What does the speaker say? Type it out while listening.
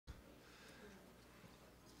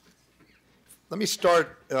Let me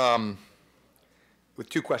start with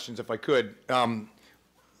two questions, if I could. The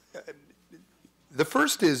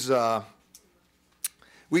first is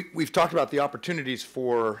we've talked about the opportunities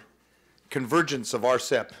for convergence of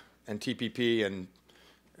RCEP and TPP and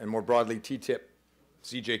more broadly TTIP,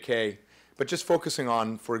 CJK, but just focusing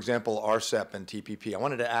on, for example, RCEP and TPP. I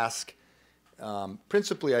wanted to ask,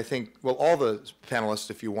 principally, I think, well, all the panelists,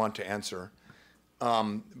 if you want to answer,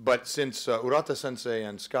 but since Urata-sensei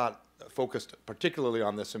and Scott focused particularly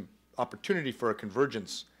on this opportunity for a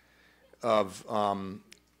convergence of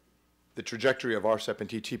the trajectory of RCEP and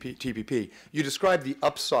TPP, you described the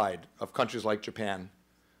upside of countries like Japan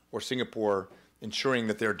or Singapore ensuring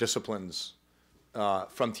that there are disciplines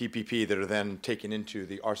from TPP that are then taken into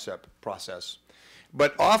the RCEP process.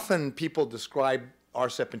 But often people describe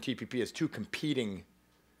RCEP and TPP as two competing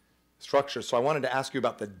structures. So I wanted to ask you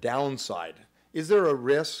about the downside. Is there a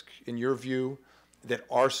risk, in your view, that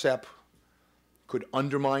RCEP could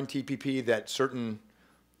undermine TPP, that certain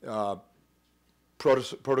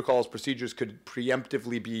protocols, procedures could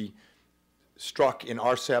preemptively be struck in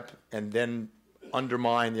RCEP and then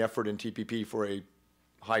undermine the effort in TPP for a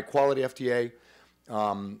high-quality FTA?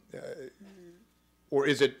 Or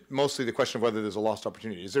is it mostly the question of whether there's a lost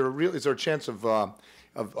opportunity? Is there a chance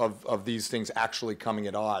of these things actually coming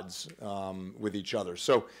at odds with each other?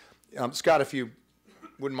 So, Scott, if you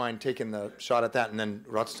wouldn't mind taking the shot at that, and then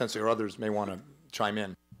Urata-sensei or others may want to chime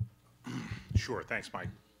in. Sure. Thanks, Mike.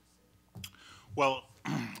 Well,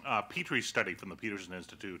 Petrie's study from the Peterson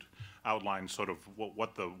Institute outlines sort of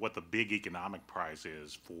what the big economic prize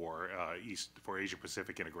is for Asia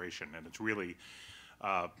Pacific integration, and it's really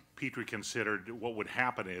Petrie considered what would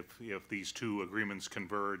happen if these two agreements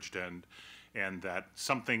converged and that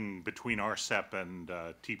something between RCEP and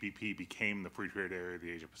TPP became the free trade area of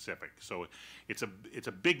the Asia Pacific. So it's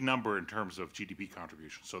a big number in terms of GDP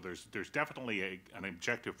contribution. So there's definitely an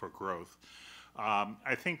objective for growth.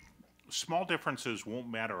 I think small differences won't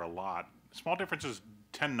matter a lot. Small differences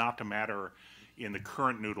tend not to matter in the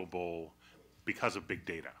current noodle bowl because of big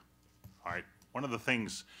data. All right. One of the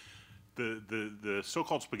things, the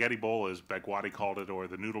so-called spaghetti bowl, as Bagwadi called it, or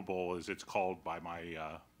the noodle bowl, as it's called by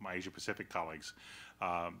my my Asia Pacific colleagues,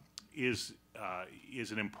 is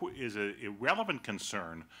an irrelevant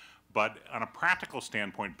concern. But on a practical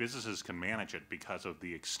standpoint, businesses can manage it because of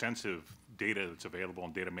the extensive data that's available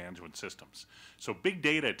in data management systems. So big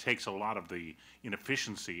data takes a lot of the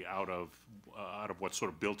inefficiency out of what's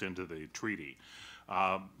sort of built into the treaty.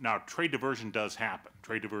 Now, trade diversion does happen.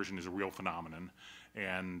 Trade diversion is a real phenomenon.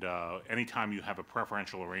 And anytime you have a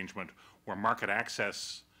preferential arrangement where market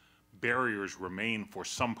access barriers remain for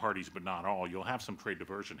some parties but not all, you'll have some trade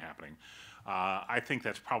diversion happening. I think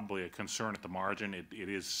that's probably a concern at the margin. It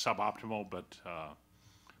is suboptimal, but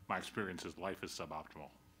my experience is life is suboptimal.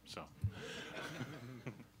 So,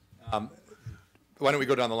 why don't we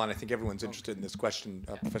go down the line? I think everyone's interested in this question.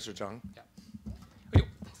 Professor Zhang. Yeah.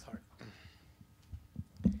 Sorry.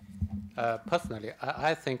 Personally,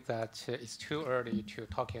 I think that it's too early to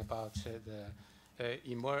talking about the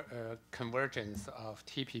convergence of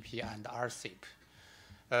TPP and RCEP.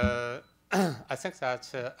 I think that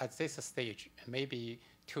at this stage, maybe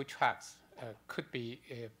two tracks could be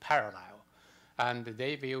parallel, and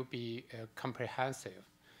they will be comprehensive.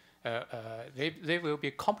 They will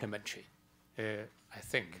be complementary, I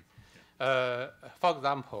think. For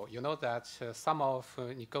example, you know that some of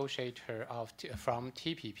negotiators from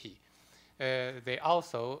TPP, they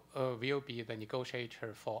also will be the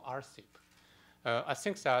negotiator for RCEP. I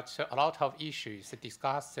think that a lot of issues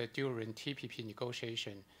discussed during TPP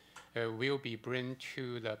negotiation will be brought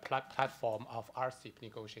to the platform of RCEP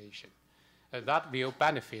negotiation. That will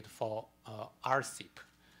benefit for RCEP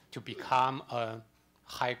to become a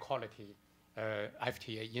high-quality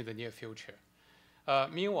FTA in the near future.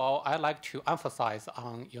 Meanwhile, I like to emphasize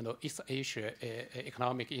on East Asia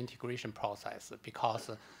economic integration process because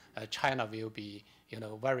China will be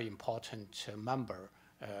very important member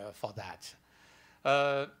for that.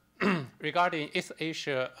 Regarding East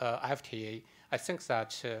Asia FTA, I think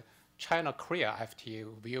that China-Korea FTA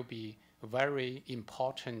will be very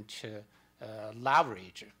important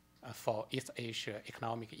leverage for East Asia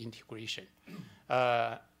economic integration.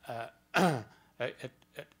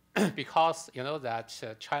 Because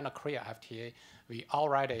that China-Korea FTA, we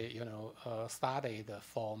already studied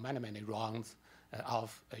for many rounds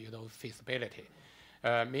of feasibility.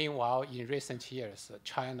 Meanwhile, in recent years,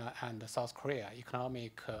 China and South Korea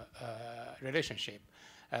economic relationship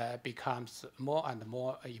becomes more and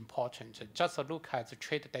more important. Just look at the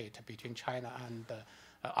trade data between China and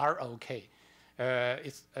ROK.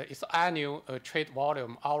 Its annual trade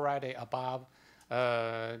volume already above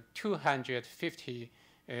 250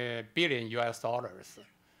 billion US dollars.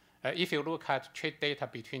 If you look at trade data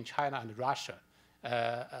between China and Russia,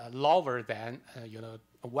 lower than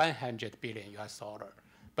 100 billion US dollar.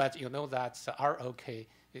 But you know that ROK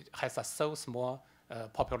has a so small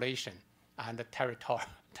population and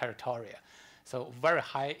territory, so very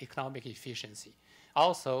high economic efficiency.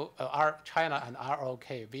 Also, China and ROK,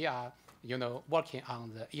 we are working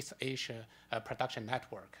on the East Asia production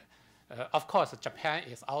network. Of course, Japan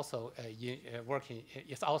is also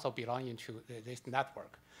belonging to this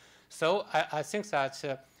network. So I think that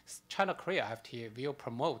China-Korea FTA will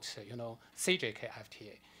promote, CJK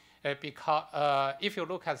FTA. Because if you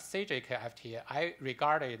look at CJK FTA, I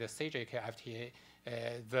regarded the CJK FTA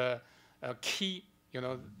the key,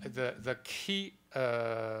 the key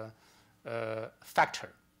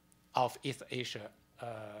factor of East Asia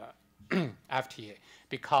FTA,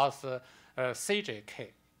 because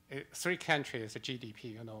CJK, three countries'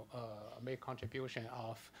 GDP, make contribution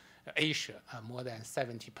of Asia more than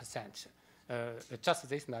 70%. Just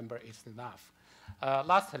this number is enough.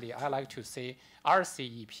 Lastly, I like to say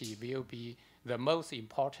RCEP will be the most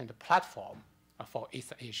important platform for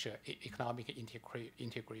East Asia economic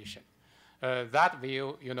integration. That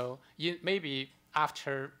will, maybe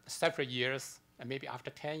after several years, maybe after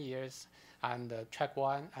 10 years, and track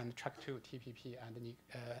 1 and track 2 TPP and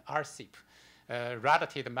RCEP,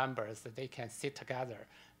 relative members, they can sit together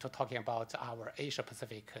to talking about our Asia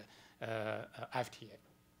Pacific FTA.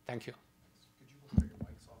 Thank you. Could you turn your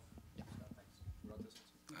mics off? Yeah,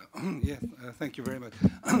 thanks. Yeah, thank you very much.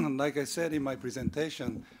 Like I said in my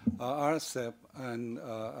presentation, RCEP and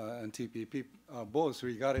TPP are both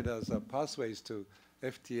regarded as pathways to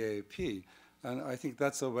FTAP, and I think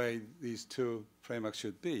that's the way these two frameworks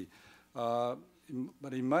should be. But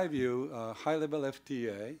in my view, high-level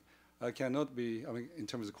FTA cannot be, in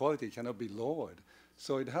terms of quality, cannot be lowered.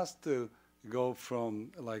 So it has to go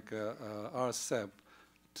from like RCEP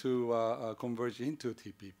to converge into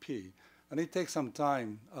TPP. And it takes some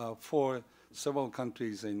time for several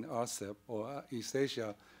countries in RCEP or East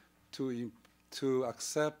Asia to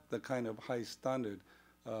accept the kind of high standard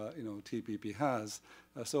TPP has.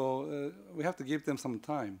 So we have to give them some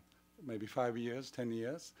time, maybe 5 years, 10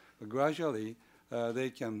 years. But gradually, they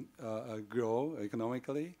can grow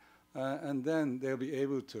economically, and then they'll be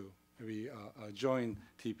able to maybe join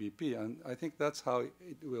TPP. And I think that's how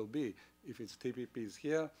it will be. If it's TPP is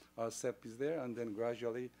here, RCEP is there, and then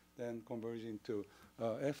gradually then converge into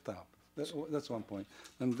FTAP. That's one point.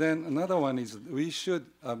 And then another one is they should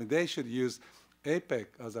use APEC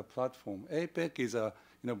as a platform. APEC is a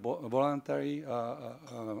voluntary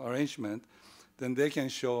arrangement. Then they can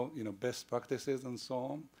show best practices and so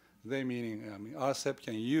on. They meaning RCEP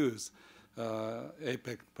can use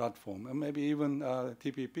APEC platform, and maybe even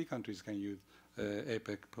TPP countries can use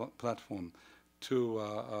APEC platform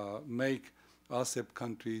to make RCEP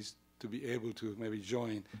countries to be able to maybe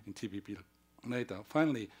join in TPP later.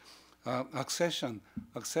 Finally, accession.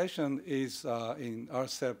 Accession is in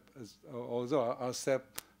RCEP, although RCEP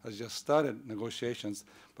has just started negotiations,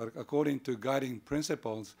 but according to guiding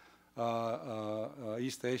principles,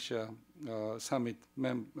 East Asia Summit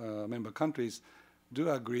member countries do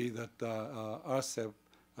agree that RCEP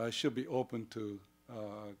should be open to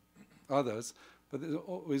others, but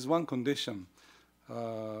with one condition.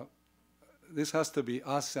 This has to be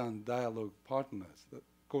ASEAN dialogue partners,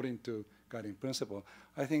 according to guiding principle.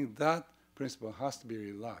 I think that principle has to be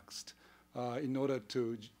relaxed in order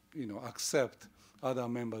to accept other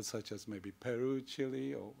members such as maybe Peru,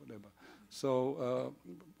 Chile, or whatever. So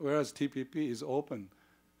whereas TPP is open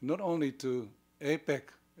not only to APEC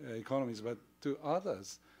economies, but to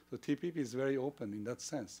others. So TPP is very open in that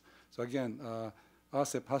sense. So again,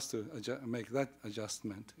 RCEP has to make that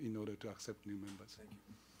adjustment in order to accept new members. Thank you.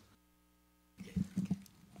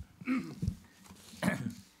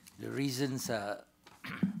 The reasons,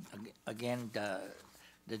 again,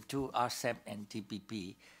 the two RCEP and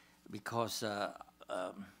TPP, because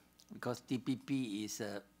TPP is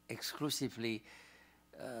exclusively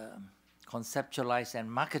conceptualized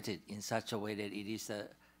and marketed in such a way that it is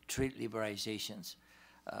trade liberalizations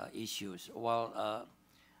issues, while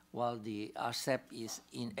the RCEP is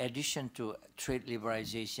in addition to trade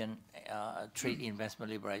liberalization, trade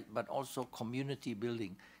investment liberalization, but also community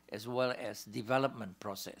building as well as development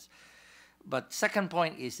process. But second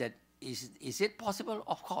point is that is it possible?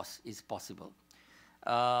 Of course, it's possible.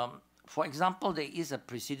 For example, there is a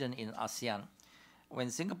precedent in ASEAN. When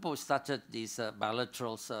Singapore started these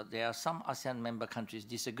bilaterals, there are some ASEAN member countries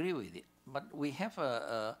disagree with it. But we have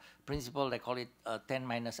a principle, they call it 10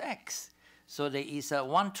 minus X. So there is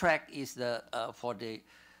one track is for the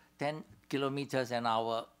 10 kilometers an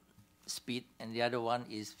hour speed, and the other one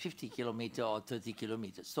is 50 kilometer or 30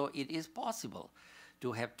 kilometers. So it is possible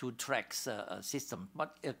to have two tracks system,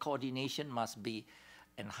 but coordination must be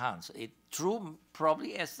enhanced. It true,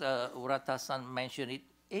 probably as Urata-san mentioned it,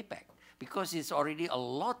 APEC, because it's already a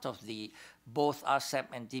lot of the both RCEP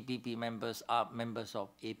and TPP members are members of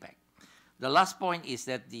APEC. The last point is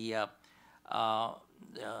that the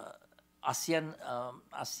ASEAN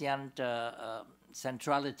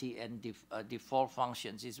centrality and default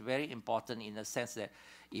functions is very important in the sense that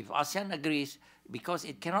if ASEAN agrees, because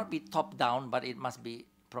it cannot be top down, but it must be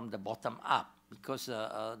from the bottom up, because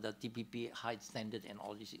the TPP high standard and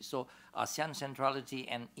all this. So ASEAN centrality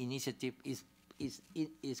and initiative is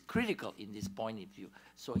critical in this point of view.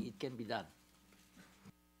 So it can be done.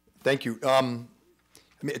 Thank you. I mean,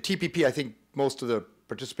 TPP, I think most of the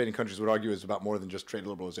participating countries would argue is about more than just trade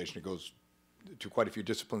liberalization. It goes to quite a few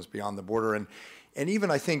disciplines beyond the border. And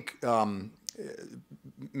even I think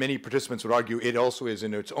many participants would argue it also is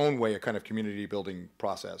in its own way a kind of community building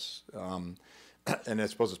process. And I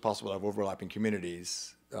suppose it's possible to have overlapping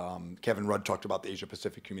communities. Kevin Rudd talked about the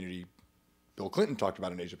Asia-Pacific community. Bill Clinton talked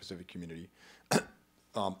about an Asia-Pacific community.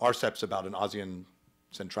 RCEP's about an ASEAN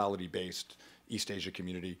centrality-based East Asia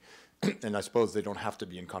community. And I suppose they don't have to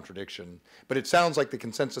be in contradiction. But it sounds like the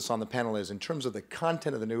consensus on the panel is, in terms of the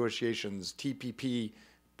content of the negotiations, TPP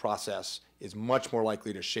process is much more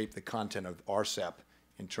likely to shape the content of RCEP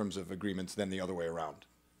in terms of agreements than the other way around.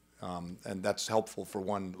 And that's helpful for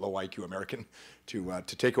one low IQ American to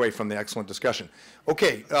take away from the excellent discussion.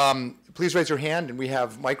 Okay, please raise your hand, and we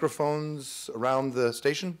have microphones around the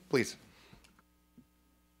station, please.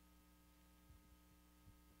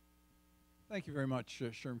 Thank you very much,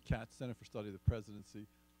 Sherm Katz, Center for Study of the Presidency.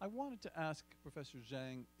 I wanted to ask Professor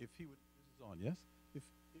Zhang if he would, this is on, yes?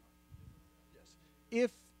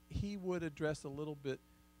 If he would address a little bit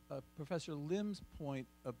Professor Lim's point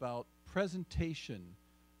about presentation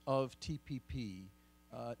of TPP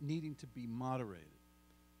needing to be moderated.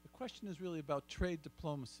 The question is really about trade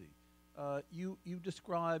diplomacy. You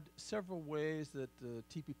described several ways that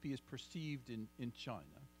TPP is perceived in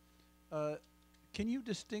China. Can you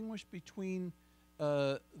distinguish between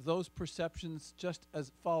those perceptions just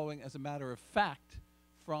as following as a matter of fact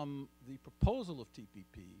from the proposal of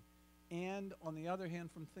TPP, and on the other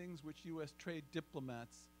hand from things which U.S. trade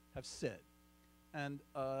diplomats have said? And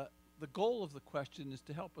the goal of the question is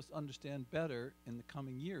to help us understand better in the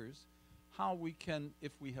coming years how we can,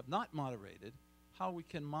 if we have not moderated, how we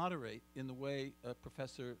can moderate in the way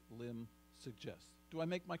Professor Lim suggests. Do I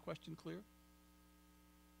make my question clear?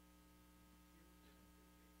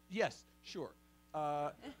 Yes, sure.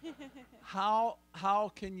 How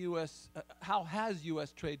can U.S. How has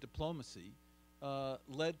U.S. trade diplomacy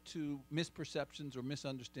led to misperceptions or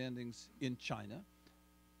misunderstandings in China?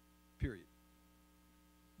 Period.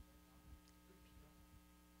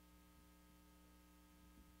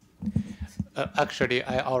 Actually,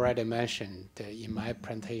 I already mentioned in my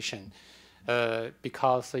presentation,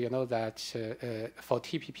 because you know that for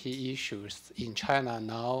TPP issues in China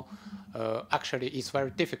now, actually it's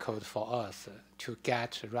very difficult for us to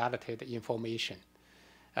get relative information.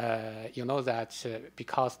 You know that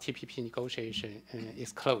because TPP negotiation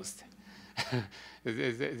is closed,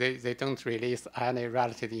 they don't release any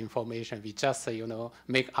relative information. We just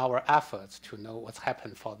make our efforts to know what's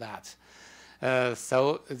happened for that.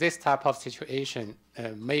 So this type of situation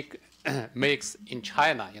makes in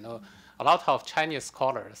China, a lot of Chinese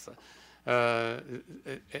scholars,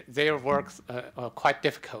 their works are quite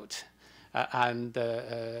difficult, and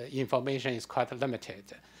information is quite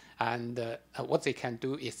limited. And what they can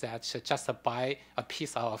do is that just buy a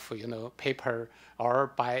piece of paper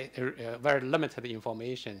or buy very limited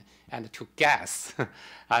information and to guess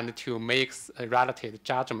and to make a relative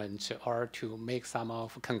judgment or to make some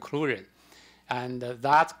of conclusion. And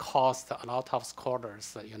that costs a lot of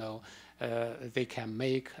scholars, they can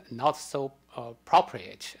make not so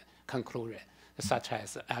appropriate conclusion, such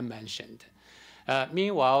as I mentioned.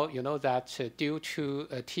 Meanwhile, that due to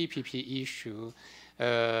a TPP issue,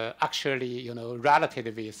 actually,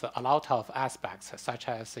 relative with a lot of aspects, such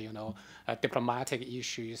as, diplomatic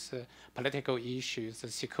issues, political issues,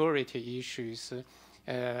 security issues,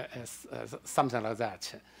 something like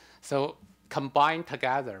that. So combined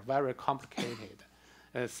together, very complicated.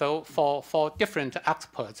 So for different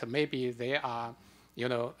experts, maybe they are,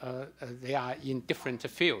 they are in different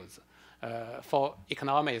fields. For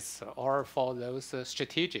economists or for those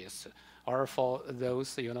strategists or for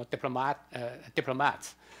those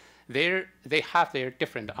diplomats, they have their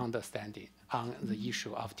different understanding on the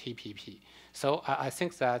issue of TPP. So I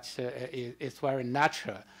think that it's very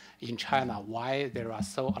natural in China why there are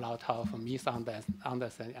a lot of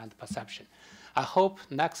misunderstanding and perception. I hope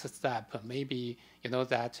next step maybe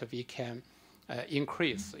that we can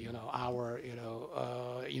increase our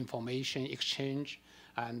information exchange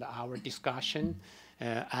and our discussion,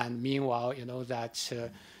 and meanwhile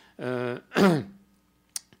that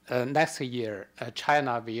next year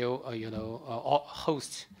China will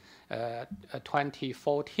host a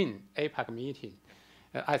 2014 APEC meeting.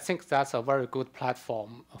 I think that's a very good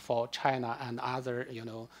platform for China and other,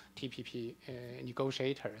 TPP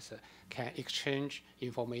negotiators can exchange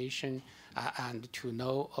information and to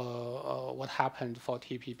know what happened for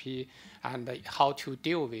TPP and how to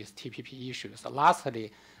deal with TPP issues.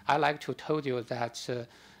 Lastly, I'd like to tell you that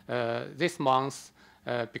this month,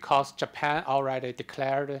 because Japan already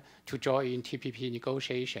declared to join in TPP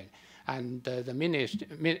negotiation, and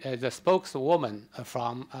the spokeswoman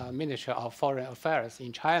from Ministry of Foreign Affairs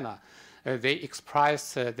in China, they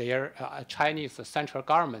expressed their Chinese central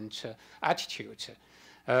government attitude.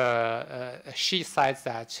 She said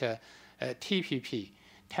that TPP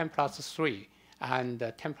 10+3 and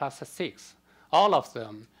 10+6, all of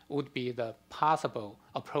them would be the possible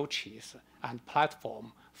approaches and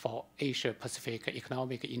platform for Asia-Pacific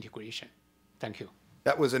economic integration. Thank you.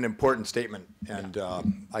 That was an important statement, and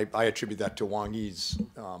I attribute that to Wang Yi's,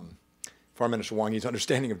 Foreign Minister Wang Yi's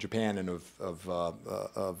understanding of Japan and of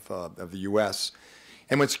the U.S.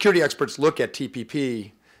 And when security experts look at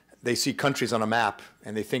TPP, they see countries on a map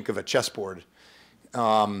and they think of a chessboard.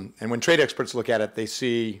 And when trade experts look at it, they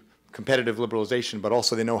see competitive liberalization, but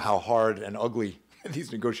also they know how hard and ugly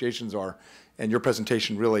these negotiations are. And your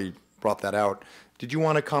presentation really brought that out. Did you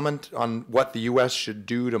want to comment on what the U.S. should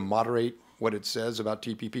do to moderate what it says about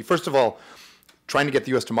TPP? First of all, trying to get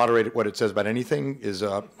the U.S. to moderate what it says about anything is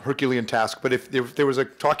a Herculean task. But if there was a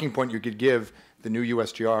talking point you could give the new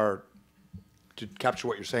USTR to capture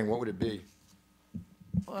what you're saying, what would it be?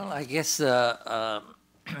 Well, I guess the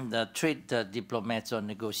trade diplomats or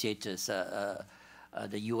negotiators, the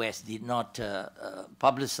U.S. did not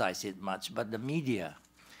publicize it much, but the media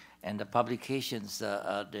and the publications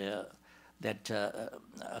that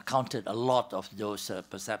counted a lot of those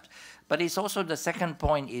perceptions. But it's also the second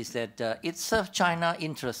point is that it serves China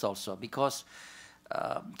interests also, because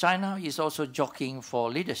China is also jockeying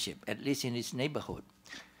for leadership, at least in its neighborhood.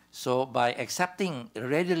 So by accepting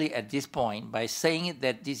readily at this point, by saying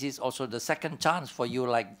that this is also the second chance for you,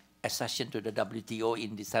 like accession to the WTO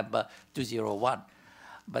in December 2001.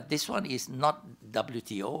 But this one is not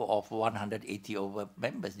WTO of 180 over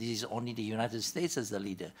members. This is only the United States as the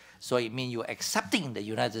leader. So it means you're accepting the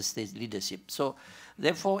United States leadership. So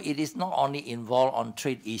therefore, it is not only involved on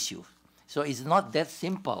trade issues. So it's not that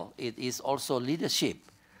simple. It is also leadership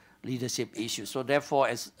issues. So therefore,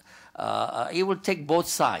 as it will take both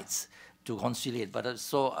sides to conciliate. But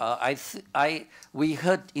we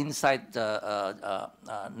heard inside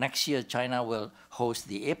next year China will host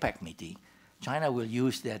the APEC meeting. China will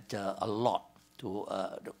use that a lot to,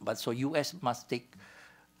 but so U.S. must take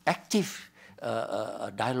active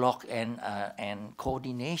dialogue and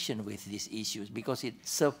coordination with these issues, because it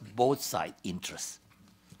serves both side interests.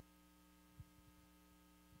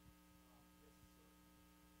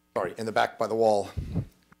 Sorry, in the back by the wall.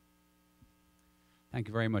 Thank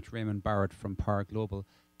you very much. Raymond Barrett from Power Global.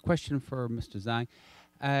 Question for Mr. Zhang.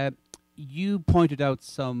 You pointed out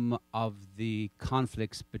some of the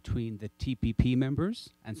conflicts between the TPP members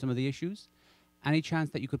and some of the issues. Any chance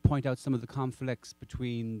that you could point out some of the conflicts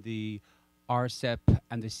between the RCEP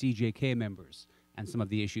and the CJK members and some of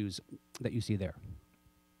the issues that you see there?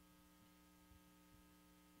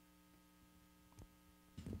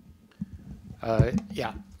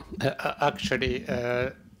 Yeah, actually,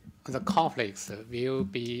 the conflicts will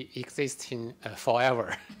be existing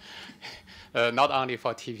forever. Not only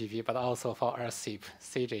for TPP, but also for RCEP,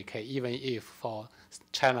 CJK, even if for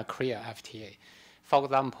China-Korea FTA. For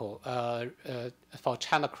example, for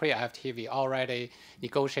China-Korea FTA, we already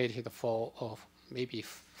negotiated for maybe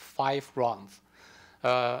 5 rounds.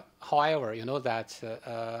 However, you know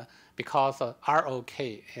that because ROK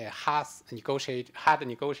had negotiated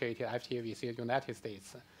FTA with the United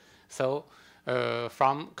States, so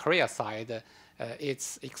from Korea side,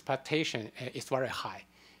 its expectation is very high.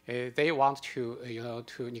 They want to,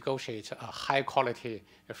 to negotiate a high-quality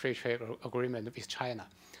free trade agreement with China,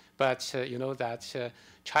 but you know that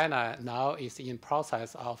China now is in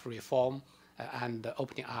process of reform and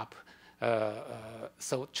opening up.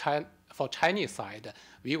 So for Chinese side,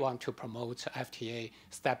 we want to promote FTA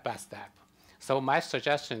step by step. So my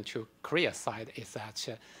suggestion to Korea side is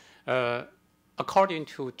that According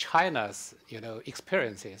to China's,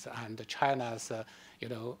 experiences and China's, a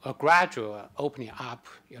gradual opening up,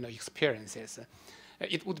 experiences,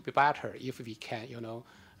 it would be better if we can,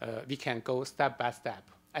 we can go step by step.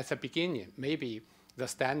 At the beginning, maybe the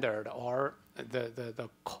standard or the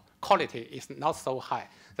quality is not so high.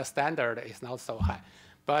 The standard is not so high,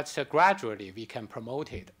 but gradually we can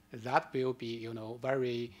promote it. That will be,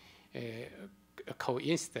 very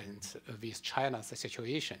coincident with China's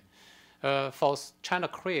situation. For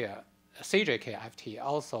China-Korea, CJK-FTA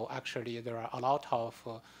also actually there are a lot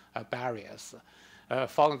of barriers.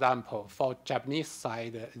 For example, for Japanese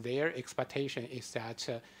side, their expectation is that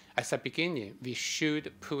at the beginning we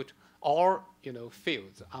should put all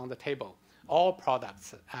fields on the table, all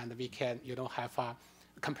products, and we can have a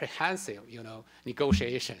comprehensive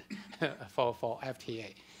negotiation for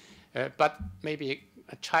FTA. But maybe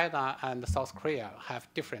China and South Korea have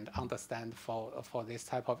different understanding for this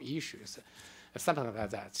type of issues, something like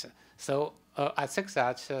that. So I think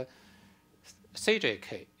that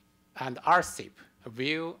CJK and RCEP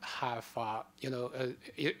will have,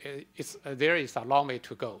 there is a long way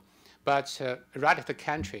to go. But relative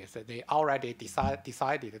countries, they already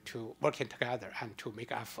decided to working together and to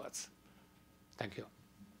make efforts. Thank you.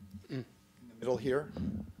 In the middle here.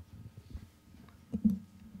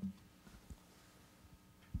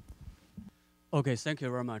 Okay, thank you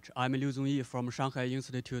very much. I'm Liu Zongyi from Shanghai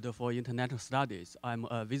Institute for International Studies. I'm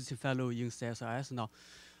a visiting fellow in CSIS now.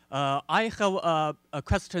 I have a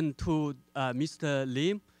question to Mr.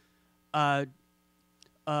 Lim.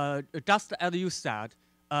 Just as you said,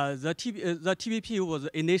 the TPP was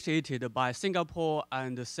initiated by Singapore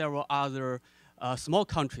and several other small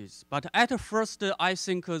countries. But at first, I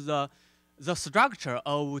think the structure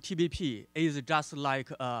of TPP is just like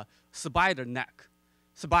a spider net.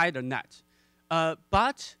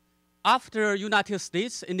 But after United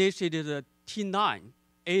States initiated T9,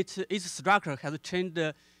 its structure has changed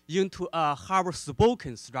into a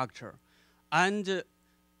hub-spoken structure. And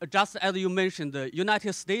just as you mentioned, the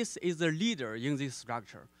United States is the leader in this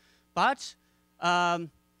structure. But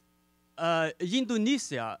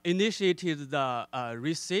Indonesia initiated the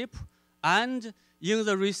RCEP, and in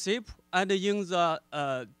the RCEP and in the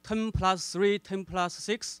 10+3,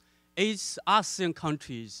 10+6, each ASEAN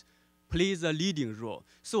countries plays a leading role.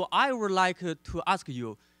 So I would like to ask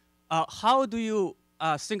you, how do you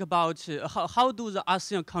think about, how do the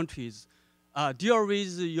ASEAN countries deal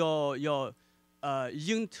with your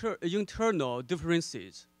internal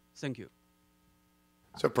differences? Thank you.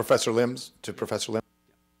 So Professor Lim's to Professor Lim.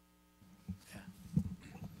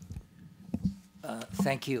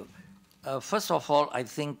 Thank you. First of all, I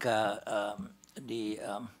think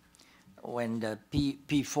when the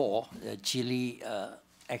P4, Chile,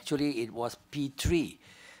 actually it was P3,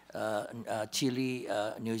 Chile,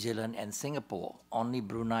 New Zealand, and Singapore. Only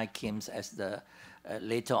Brunei came as the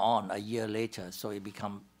later on, a year later, so it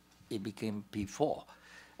became P4.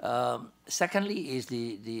 Secondly, is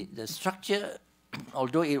the structure.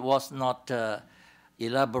 Although it was not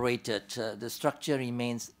elaborated, the structure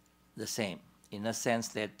remains the same in a sense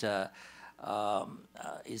that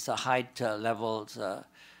it's a high-level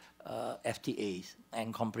FTAs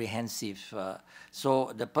and comprehensive.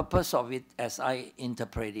 So the purpose of it, as I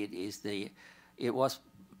interpret it, is it was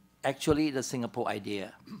actually the Singapore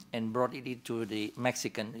idea and brought it into the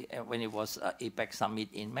Mexican, when it was APEC summit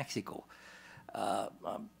in Mexico.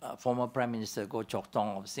 Former Prime Minister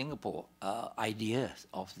Georgetown of Singapore ideas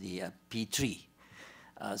of the P3.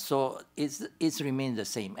 So it's remained the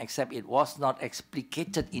same, except it was not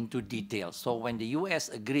explicated into detail. So when the US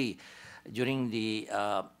agreed during the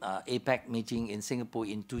APEC meeting in Singapore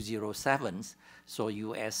in 2007, so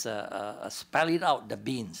US spelled it out, the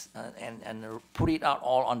beans, and put it out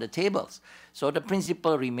all on the tables. So the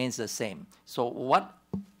principle remains the same. So what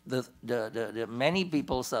the many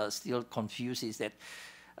people are still confused is that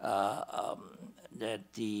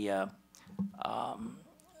the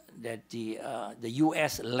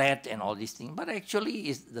US led and all these things, but actually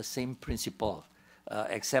it's the same principle,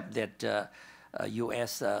 except that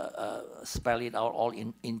US spell it out all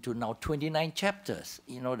into now 29 chapters.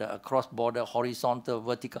 You know, the cross-border, horizontal,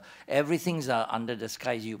 vertical, everything's under the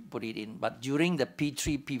sky you put it in. But during the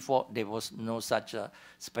P3, P4, there was no such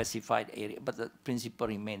specified area, but the principle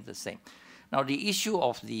remained the same. Now, the issue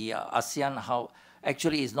of the ASEAN, how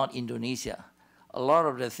actually is not Indonesia. A lot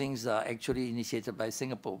of the things are actually initiated by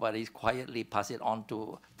Singapore, but it's quietly passed it on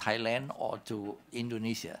to Thailand or to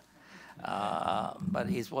Indonesia. But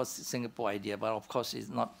it was Singapore idea, but of course it's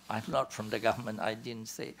not, I'm not from the government, I didn't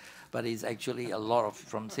say, but it's actually a lot of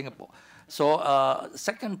from Singapore. So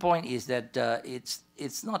second point is that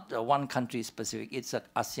it's not one country specific, it's an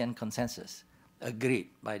ASEAN consensus agreed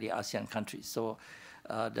by the ASEAN countries. So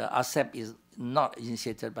the RCEP is not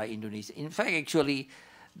initiated by Indonesia. In fact, actually,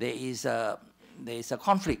 there is a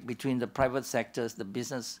conflict between the private sectors, the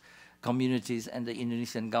business communities, and the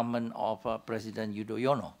Indonesian government of President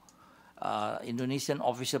Yudhoyono. Indonesian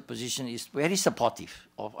official position is very supportive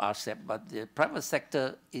of RCEP, but the private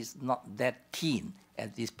sector is not that keen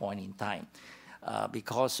at this point in time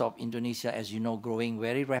because of Indonesia, as you know, growing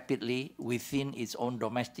very rapidly within its own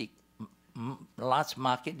domestic large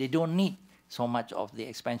market. They don't need so much of the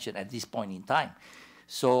expansion at this point in time.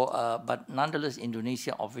 So, but nonetheless,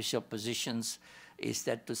 Indonesia official positions is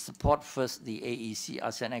that to support first the AEC,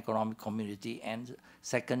 ASEAN Economic Community, and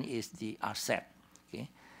second is the RCEP. Okay?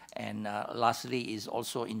 And lastly is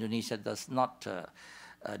also Indonesia does not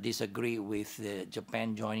disagree with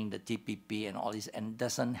Japan joining the TPP and all this, and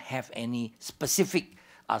doesn't have any specific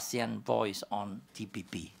ASEAN voice on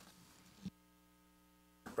TPP.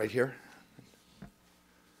 Right here.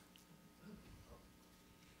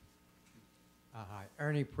 Hi,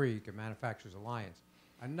 Ernie Prieg of Manufacturers Alliance.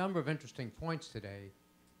 A number of interesting points today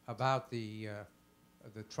about the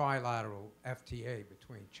trilateral FTA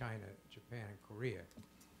between China, Japan, and Korea,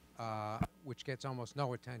 which gets almost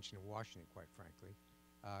no attention in Washington, quite frankly.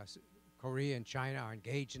 Korea and China are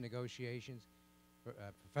engaged in negotiations.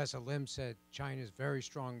 Professor Lim said China very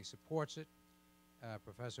strongly supports it.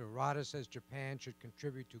 Professor Arata says Japan should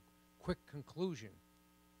contribute to quick conclusion.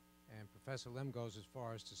 And Professor Lim goes as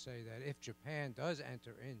far as to say that if Japan does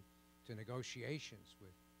enter into negotiations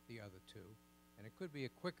with the other two, and it could be a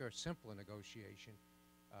quicker, simpler negotiation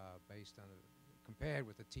based on compared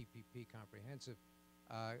with the TPP comprehensive.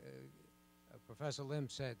 Professor Lim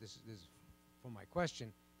said, this is for my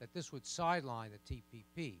question, that this would sideline the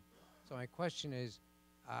TPP. So my question is,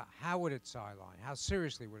 how would it sideline? How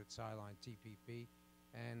seriously would it sideline TPP?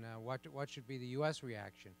 And what should be the U.S.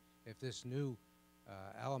 reaction if this new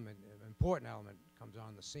element, important element, comes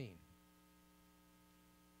on the scene?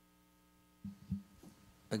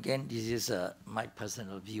 Again, this is my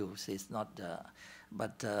personal view. So it's not,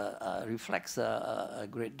 but reflects a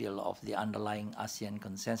great deal of the underlying ASEAN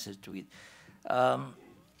consensus to it.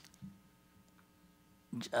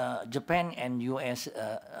 Japan and U.S.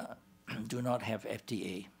 do not have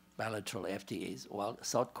FTA, bilateral FTAs, while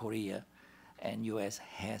South Korea and U.S.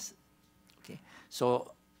 has. Okay,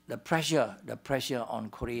 so the pressure on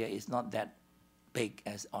Korea is not that big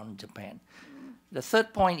as on Japan. The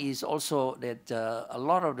third point is also that a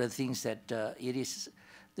lot of the things that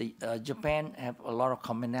Japan have a lot of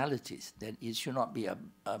commonalities, that it should not be a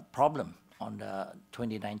problem on the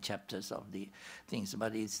 29 chapters of the things,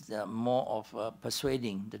 but it's more of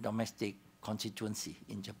persuading the domestic constituency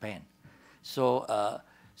in Japan. So,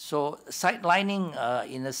 so sidelining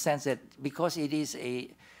in the sense that because it is a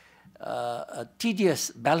tedious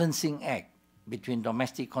balancing act between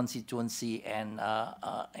domestic constituency and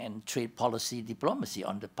trade policy diplomacy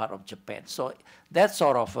on the part of Japan. So that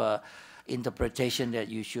sort of interpretation that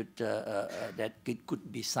you should, that it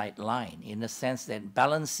could be sidelined in the sense that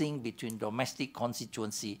balancing between domestic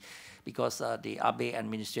constituency, because the Abe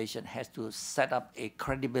administration has to set up a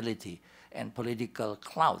credibility and political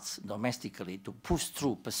clouds domestically to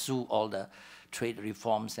pursue all the trade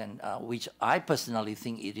reforms, and which I personally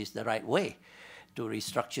think it is the right way to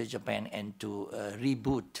restructure Japan and to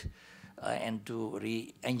reboot and to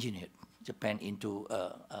re-engineer Japan into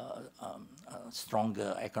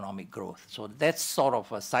stronger economic growth. So that's sort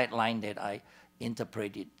of a sideline that I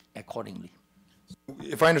interpreted accordingly.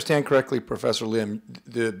 If I understand correctly, Professor Lim,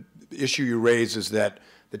 the issue you raise is that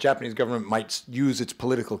the Japanese government might use its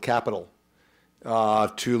political capital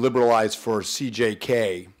to liberalize for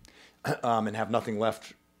CJK and have nothing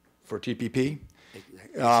left for TPP.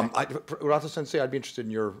 Urata Sensei, I'd be interested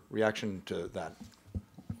in your reaction to that.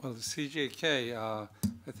 Well, the CJK, I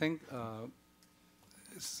think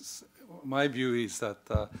my view is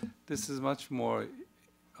that this is much more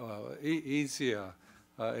easier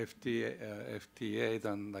FTA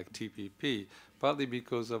than like TPP, partly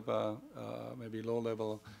because of maybe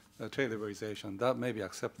low-level trade liberalization. That may be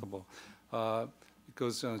acceptable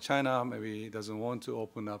because China maybe doesn't want to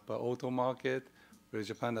open up an auto market, where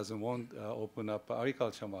Japan doesn't want to open up an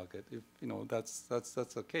agriculture market. If that's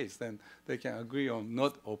the case, then they can agree on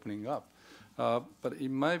not opening up. But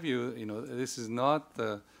in my view, this is not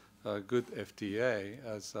a good FTA,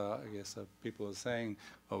 as I guess people are saying.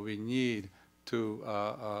 We need to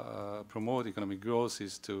promote economic growth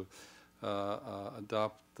is to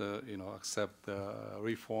adopt, accept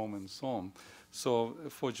reform and so on. So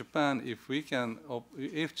for Japan,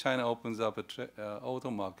 if China opens up an auto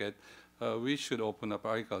market, we should open up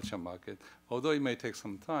agriculture market. Although it may take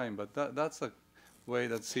some time, but that's a way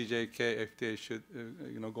that CJK, FTA should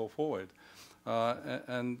go forward.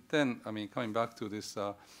 And then, I mean, coming back to this,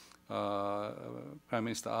 Prime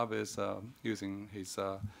Minister Abe's using his,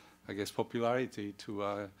 I guess, popularity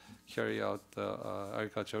to carry out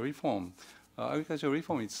agricultural reform. Agricultural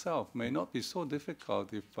reform itself may not be so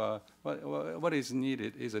difficult if what is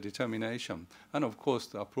needed is a determination and, of course,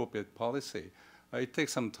 the appropriate policy. It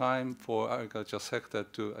takes some time for agriculture sector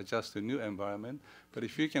to adjust to new environment, but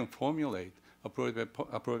if you can formulate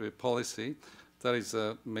appropriate policy, that is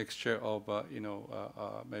a mixture of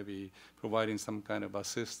maybe providing some kind of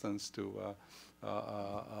assistance to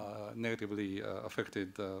negatively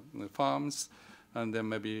affected farms, and then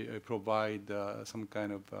maybe provide some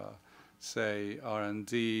kind of say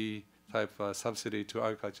R&D type subsidy to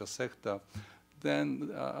agriculture sector,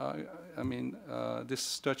 then I mean this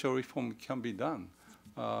structural reform can be done,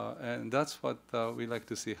 and that's what we like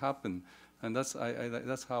to see happen, and that's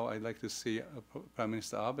how I like to see Prime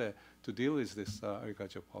Minister Abe to deal with this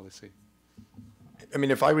agriculture policy. I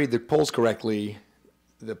mean, if I read the polls correctly,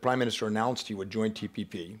 the Prime Minister announced he would join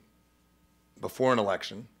TPP before an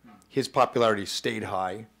election. His popularity stayed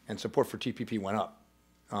high, and support for TPP went up.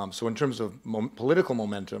 So in terms of political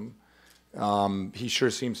momentum, he sure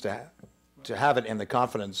seems to have it, and the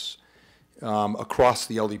confidence across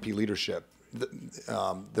the LDP leadership.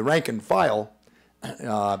 The rank and file,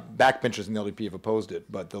 backbenchers in the LDP have opposed it,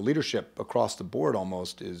 but the leadership across the board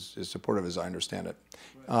almost is supportive, as I understand it.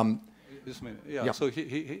 Just a minute. Yeah. So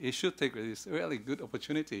he should take this really good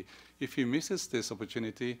opportunity. If he misses this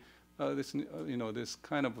opportunity, this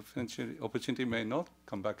kind of opportunity may not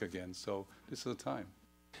come back again. So this is the time.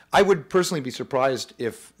 I would personally be surprised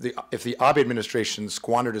if the Abe administration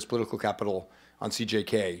squandered its political capital on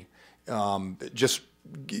CJK, just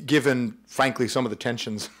given, frankly, some of the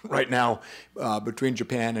tensions right now between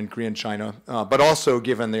Japan and Korea and China, but also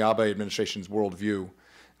given the Abe administration's worldview.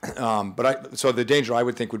 So the danger, I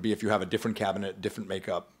would think, would be if you have a different cabinet, different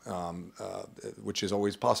makeup, which is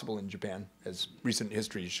always possible in Japan, as recent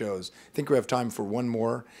history shows. I think we have time for one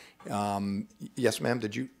more. Yes, ma'am,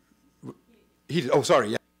 did you? Oh,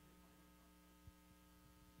 sorry, yeah.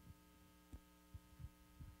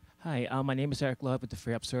 Hi, my name is Eric Love with the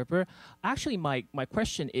Free Observer. Actually, my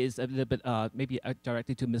question is a little bit maybe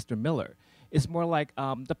directly to Mr. Miller. It's more like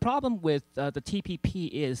the problem with the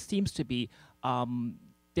TPP seems to be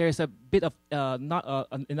there's a bit of not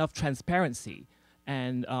enough transparency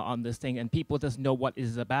and on this thing, and people doesn't know what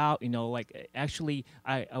it's about. Like actually,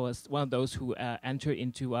 I was one of those who entered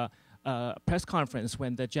into a press conference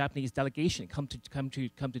when the Japanese delegation come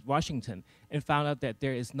to Washington and found out that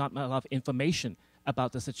there is not a lot of information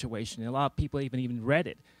about the situation. And a lot of people even read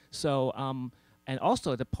it. So and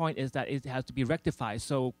also the point is that it has to be rectified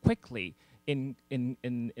so quickly in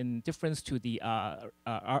difference to the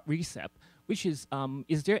RCEP, which is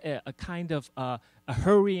there a kind of a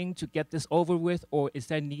hurrying to get this over with, or is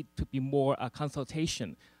there need to be more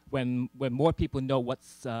consultation when more people know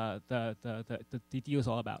what's the deal is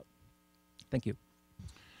all about? Thank you.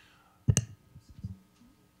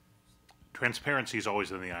 Transparency is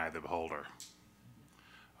always in the eye of the beholder.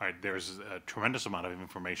 All right, there's a tremendous amount of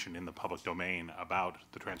information in the public domain about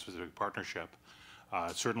the Trans-Pacific Partnership.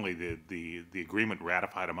 Certainly the agreement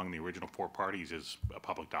ratified among the original 4 parties is a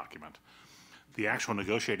public document. The actual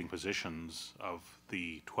negotiating positions of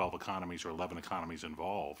the 12 economies or 11 economies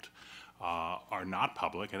involved are not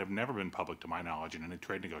public and have never been public to my knowledge in any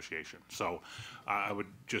trade negotiation. So I would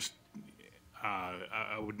just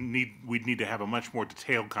we'd need to have a much more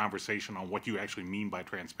detailed conversation on what you actually mean by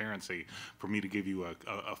transparency for me to give you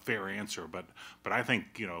a fair answer. But I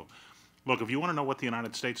think, look, if you want to know what the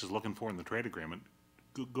United States is looking for in the trade agreement,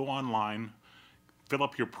 go online, fill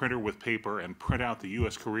up your printer with paper, and print out the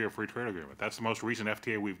U.S.-Korea Free Trade Agreement. That's the most recent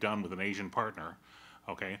FTA we've done with an Asian partner.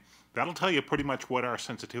 Okay, that'll tell you pretty much what our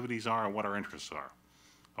sensitivities are and what our interests are.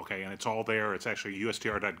 Okay, and it's all there. It's actually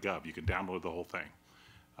ustr.gov. You can download the whole thing.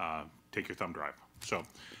 Take your thumb drive. So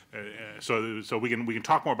we can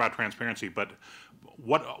talk more about transparency. But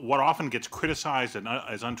what often gets criticized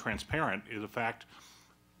as untransparent is the fact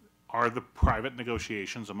are the private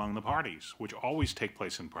negotiations among the parties, which always take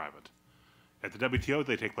place in private. At the WTO,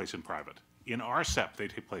 they take place in private. In RCEP, they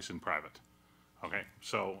take place in private. Okay,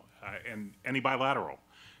 so and any bilateral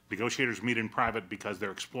negotiators meet in private because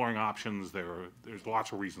they're exploring options. There's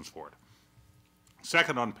lots of reasons for it.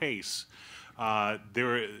 Second, on pace.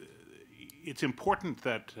 It's important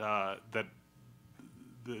that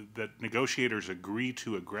that negotiators agree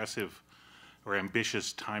to aggressive or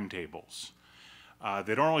ambitious timetables.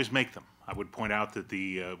 They don't always make them. I would point out that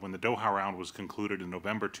when the Doha round was concluded in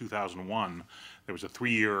November 2001, there was a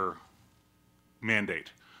 3-year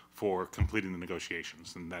mandate for completing the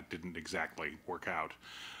negotiations, and that didn't exactly work out.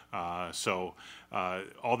 So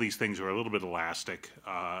all these things are a little bit elastic.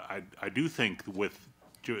 I do think with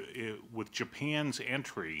Japan's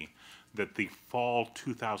entry that the fall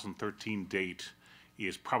 2013 date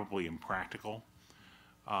is probably impractical.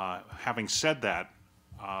 Having said that,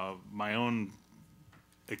 my own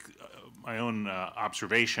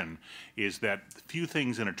observation is that few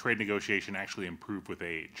things in a trade negotiation actually improve with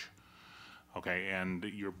age. Okay, and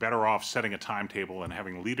you're better off setting a timetable and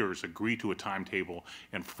having leaders agree to a timetable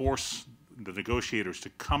and force the negotiators to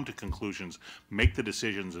come to conclusions, make the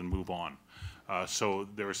decisions, and move on. So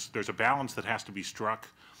there's a balance that has to be struck.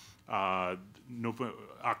 October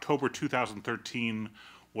 2013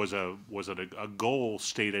 was a goal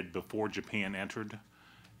stated before Japan entered,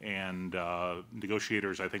 and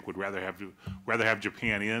negotiators, I think, would rather have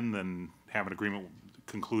Japan in than have an agreement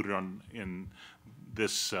concluded in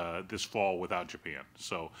this fall without Japan.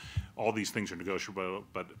 So all these things are negotiable,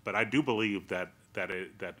 but I do believe that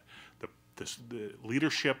the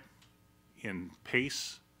leadership in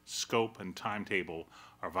pace, scope, and timetable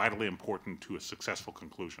are vitally important to a successful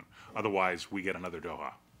conclusion. Otherwise, we get another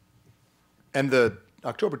Doha. And the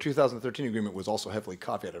October 2013 agreement was also heavily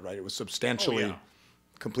caveated, right? It was substantially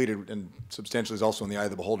completed, and substantially is also in the eye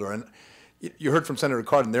of the beholder. And you heard from Senator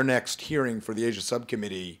Cardin, their next hearing for the Asia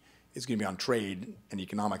Subcommittee is going to be on trade and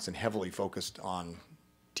economics and heavily focused on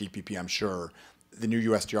TPP, I'm sure. The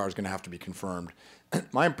new USTR is going to have to be confirmed.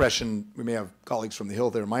 My impression, we may have colleagues from the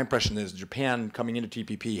Hill there, my impression is Japan coming into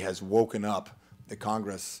TPP has woken up the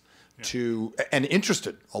Congress to, and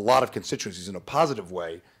interested a lot of constituencies in a positive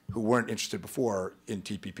way who weren't interested before in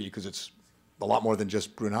TPP, because it's a lot more than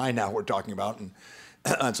just Brunei now we're talking about.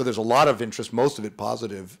 And so there's a lot of interest, most of it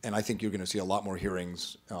positive, and I think you're going to see a lot more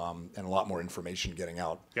hearings and a lot more information getting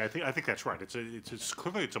out. Yeah, I think that's right. It's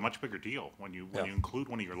clearly a much bigger deal when you include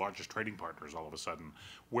one of your largest trading partners all of a sudden,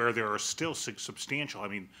 where there are still substantial. I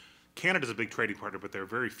mean, Canada's a big trading partner, but there are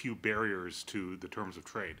very few barriers to the terms of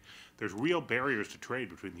trade. There's real barriers to trade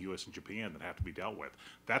between the U.S. and Japan that have to be dealt with.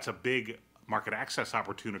 That's a big market access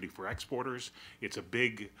opportunity for exporters. It's a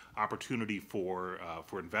big opportunity for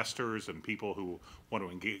investors and people who want to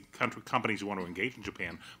engage, companies who want to engage in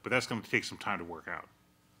Japan. But that's going to take some time to work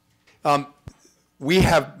out. We've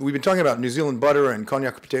been talking about New Zealand butter and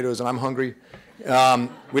cognac potatoes, and I'm hungry.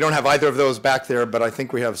 We don't have either of those back there, but I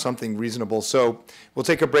think we have something reasonable. So we'll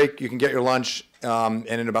take a break. You can get your lunch, and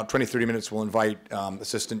in about 20, 30 minutes, we'll invite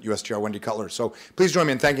Assistant USTR Wendy Cutler. So please join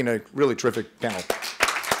me in thanking a really terrific panel.